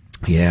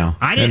 Yeah.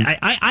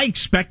 I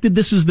expected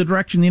this is the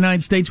direction the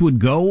United States would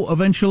go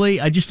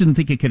eventually. I just didn't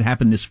think it could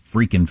happen this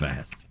freaking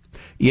fast.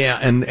 Yeah,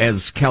 and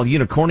as Cal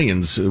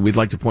Unicornians, we'd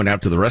like to point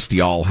out to the rest of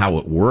y'all how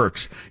it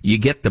works. You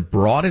get the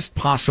broadest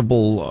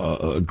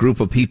possible group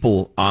of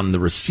people on the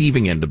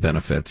receiving end of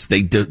benefits.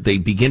 They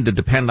begin to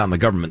depend on the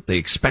government. They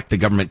expect the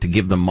government to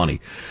give them money.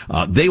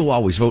 They will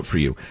always vote for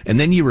you. And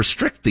then you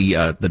restrict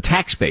the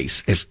tax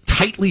base as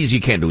tightly as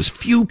you can to as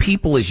few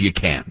people as you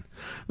can.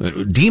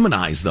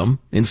 Demonize them,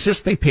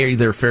 insist they pay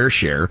their fair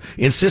share,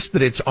 insist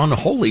that it's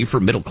unholy for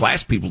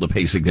middle-class people to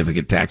pay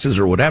significant taxes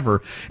or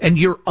whatever, and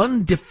you're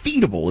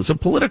undefeatable as a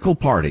political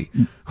party.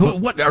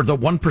 What are the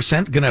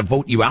 1% going to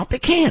vote you out? They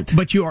can't.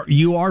 But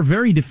you are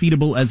very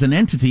defeatable as an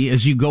entity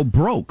as you go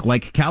broke,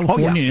 like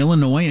California,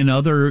 Illinois, and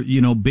other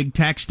big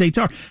tax states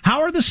are.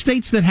 How are the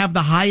states that have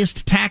the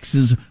highest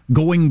taxes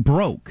going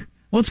broke?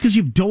 Well, it's because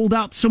you've doled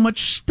out so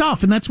much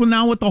stuff, and that's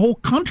what the whole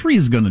country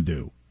is going to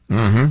do.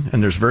 Mm-hmm.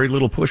 And there's very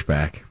little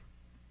pushback.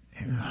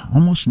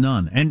 Almost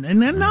none. And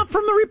then not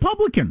from the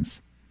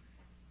Republicans.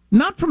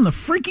 Not from the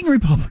freaking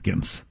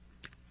Republicans.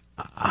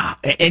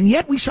 And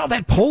yet we saw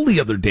that poll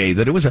the other day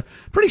that it was a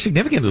pretty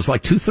significant. It was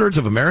like 2/3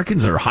 of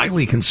Americans are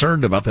highly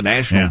concerned about the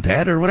national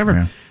debt or whatever.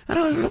 Yeah. I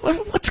don't know.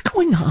 What's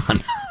going on?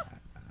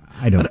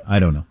 I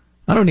don't know.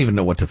 I don't even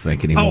know what to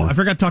think anymore. Oh, I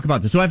forgot to talk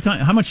about this. Do I have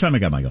time? How much time I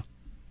got, Michael?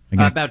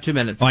 About 2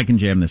 minutes. Oh, I can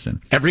jam this in.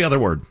 Every other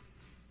word.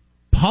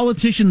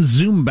 Politician's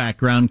Zoom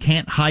background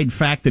can't hide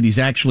fact that he's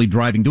actually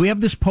driving. Do we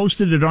have this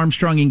posted at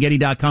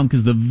ArmstrongandGetty.com?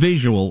 Because the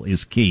visual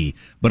is key,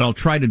 but I'll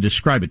try to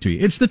describe it to you.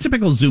 It's the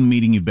typical Zoom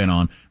meeting you've been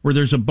on where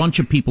there's a bunch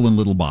of people in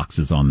little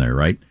boxes on there,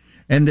 right?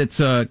 And it's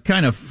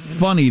kind of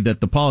funny that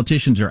the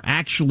politicians are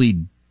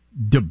actually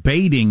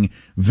debating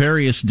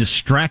various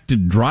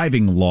distracted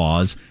driving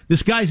laws.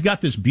 This guy's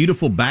got this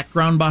beautiful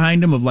background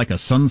behind him of like a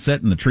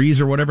sunset in the trees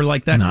or whatever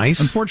like that.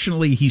 Nice.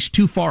 Unfortunately, he's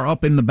too far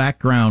up in the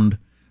background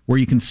where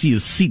you can see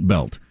his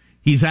seatbelt.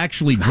 He's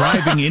actually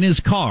driving in his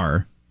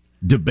car,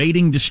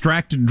 debating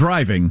distracted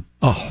driving.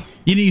 Oh.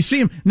 You see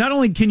him, not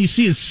only can you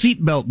see his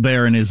seatbelt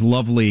there and his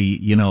lovely,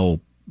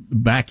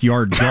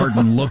 backyard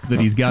garden look that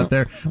he's got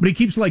there, but he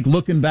keeps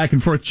looking back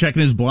and forth,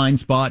 checking his blind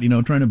spot,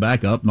 trying to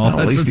back up and all that.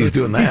 At least he's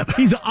doing that.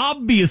 He's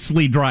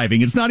obviously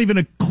driving. It's not even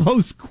a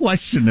close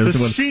question as the to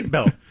what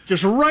seatbelt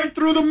just right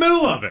through the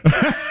middle of it.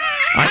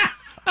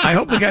 I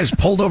hope the guy's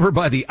pulled over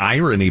by the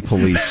irony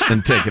police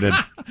and ticketed.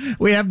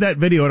 We have that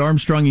video at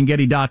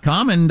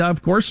ArmstrongandGetty.com, and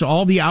of course,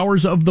 all the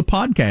hours of the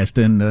podcast.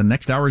 And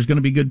next hour is going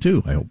to be good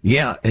too, I hope.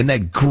 Yeah, and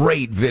that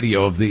great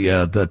video of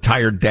the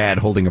tired dad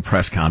holding a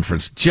press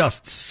conference,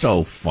 just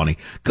so funny.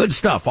 Good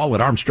stuff. All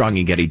at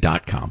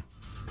ArmstrongandGetty.com.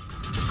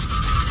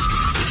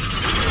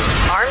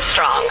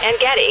 Armstrong and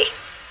Getty.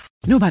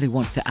 Nobody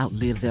wants to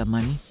outlive their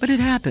money, but it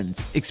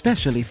happens,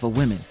 especially for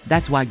women.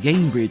 That's why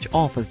Gainbridge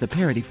offers the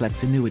Parity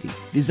Flex annuity,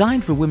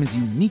 designed for women's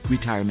unique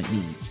retirement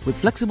needs, with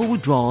flexible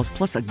withdrawals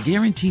plus a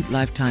guaranteed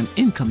lifetime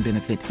income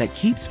benefit that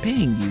keeps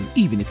paying you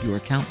even if your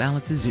account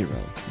balance is zero.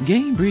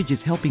 Gainbridge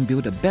is helping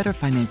build a better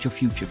financial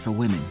future for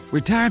women.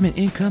 Retirement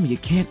income you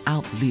can't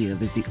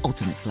outlive is the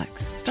ultimate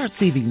flex. Start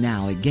saving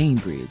now at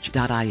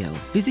Gainbridge.io.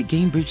 Visit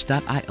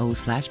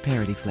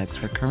Gainbridge.io/ParityFlex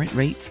for current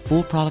rates,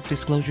 full product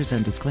disclosures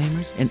and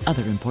disclaimers, and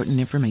other important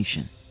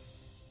information.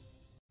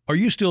 Are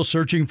you still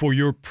searching for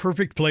your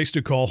perfect place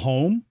to call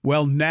home?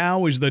 Well,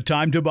 now is the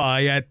time to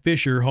buy at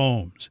Fisher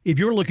Homes. If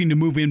you're looking to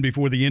move in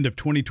before the end of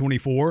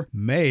 2024,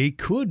 May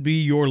could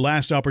be your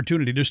last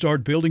opportunity to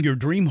start building your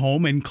dream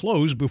home and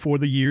close before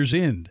the year's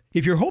end.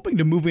 If you're hoping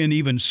to move in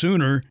even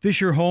sooner,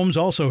 Fisher Homes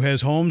also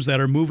has homes that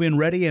are move-in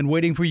ready and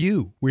waiting for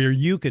you, where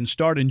you can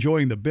start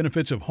enjoying the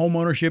benefits of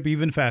homeownership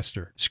even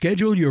faster.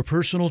 Schedule your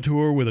personal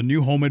tour with a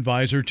new home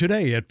advisor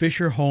today at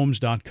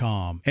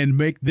FisherHomes.com and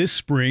make this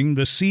spring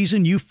the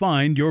season you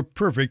find your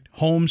perfect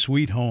home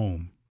sweet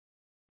home.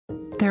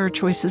 There are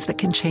choices that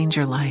can change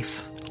your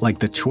life. Like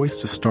the choice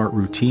to start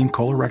routine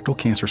colorectal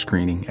cancer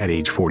screening at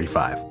age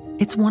 45.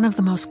 It's one of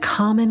the most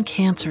common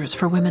cancers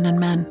for women and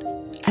men,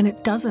 and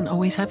it doesn't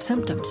always have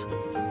symptoms.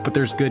 But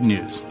there's good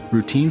news.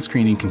 Routine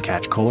screening can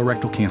catch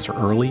colorectal cancer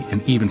early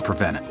and even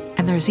prevent it.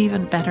 And there's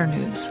even better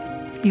news.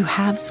 You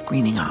have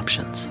screening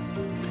options.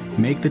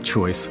 Make the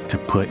choice to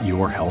put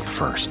your health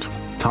first.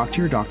 Talk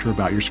to your doctor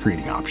about your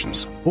screening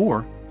options,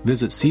 or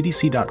visit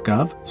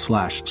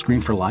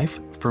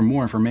cdc.gov/screenforlife for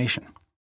more information.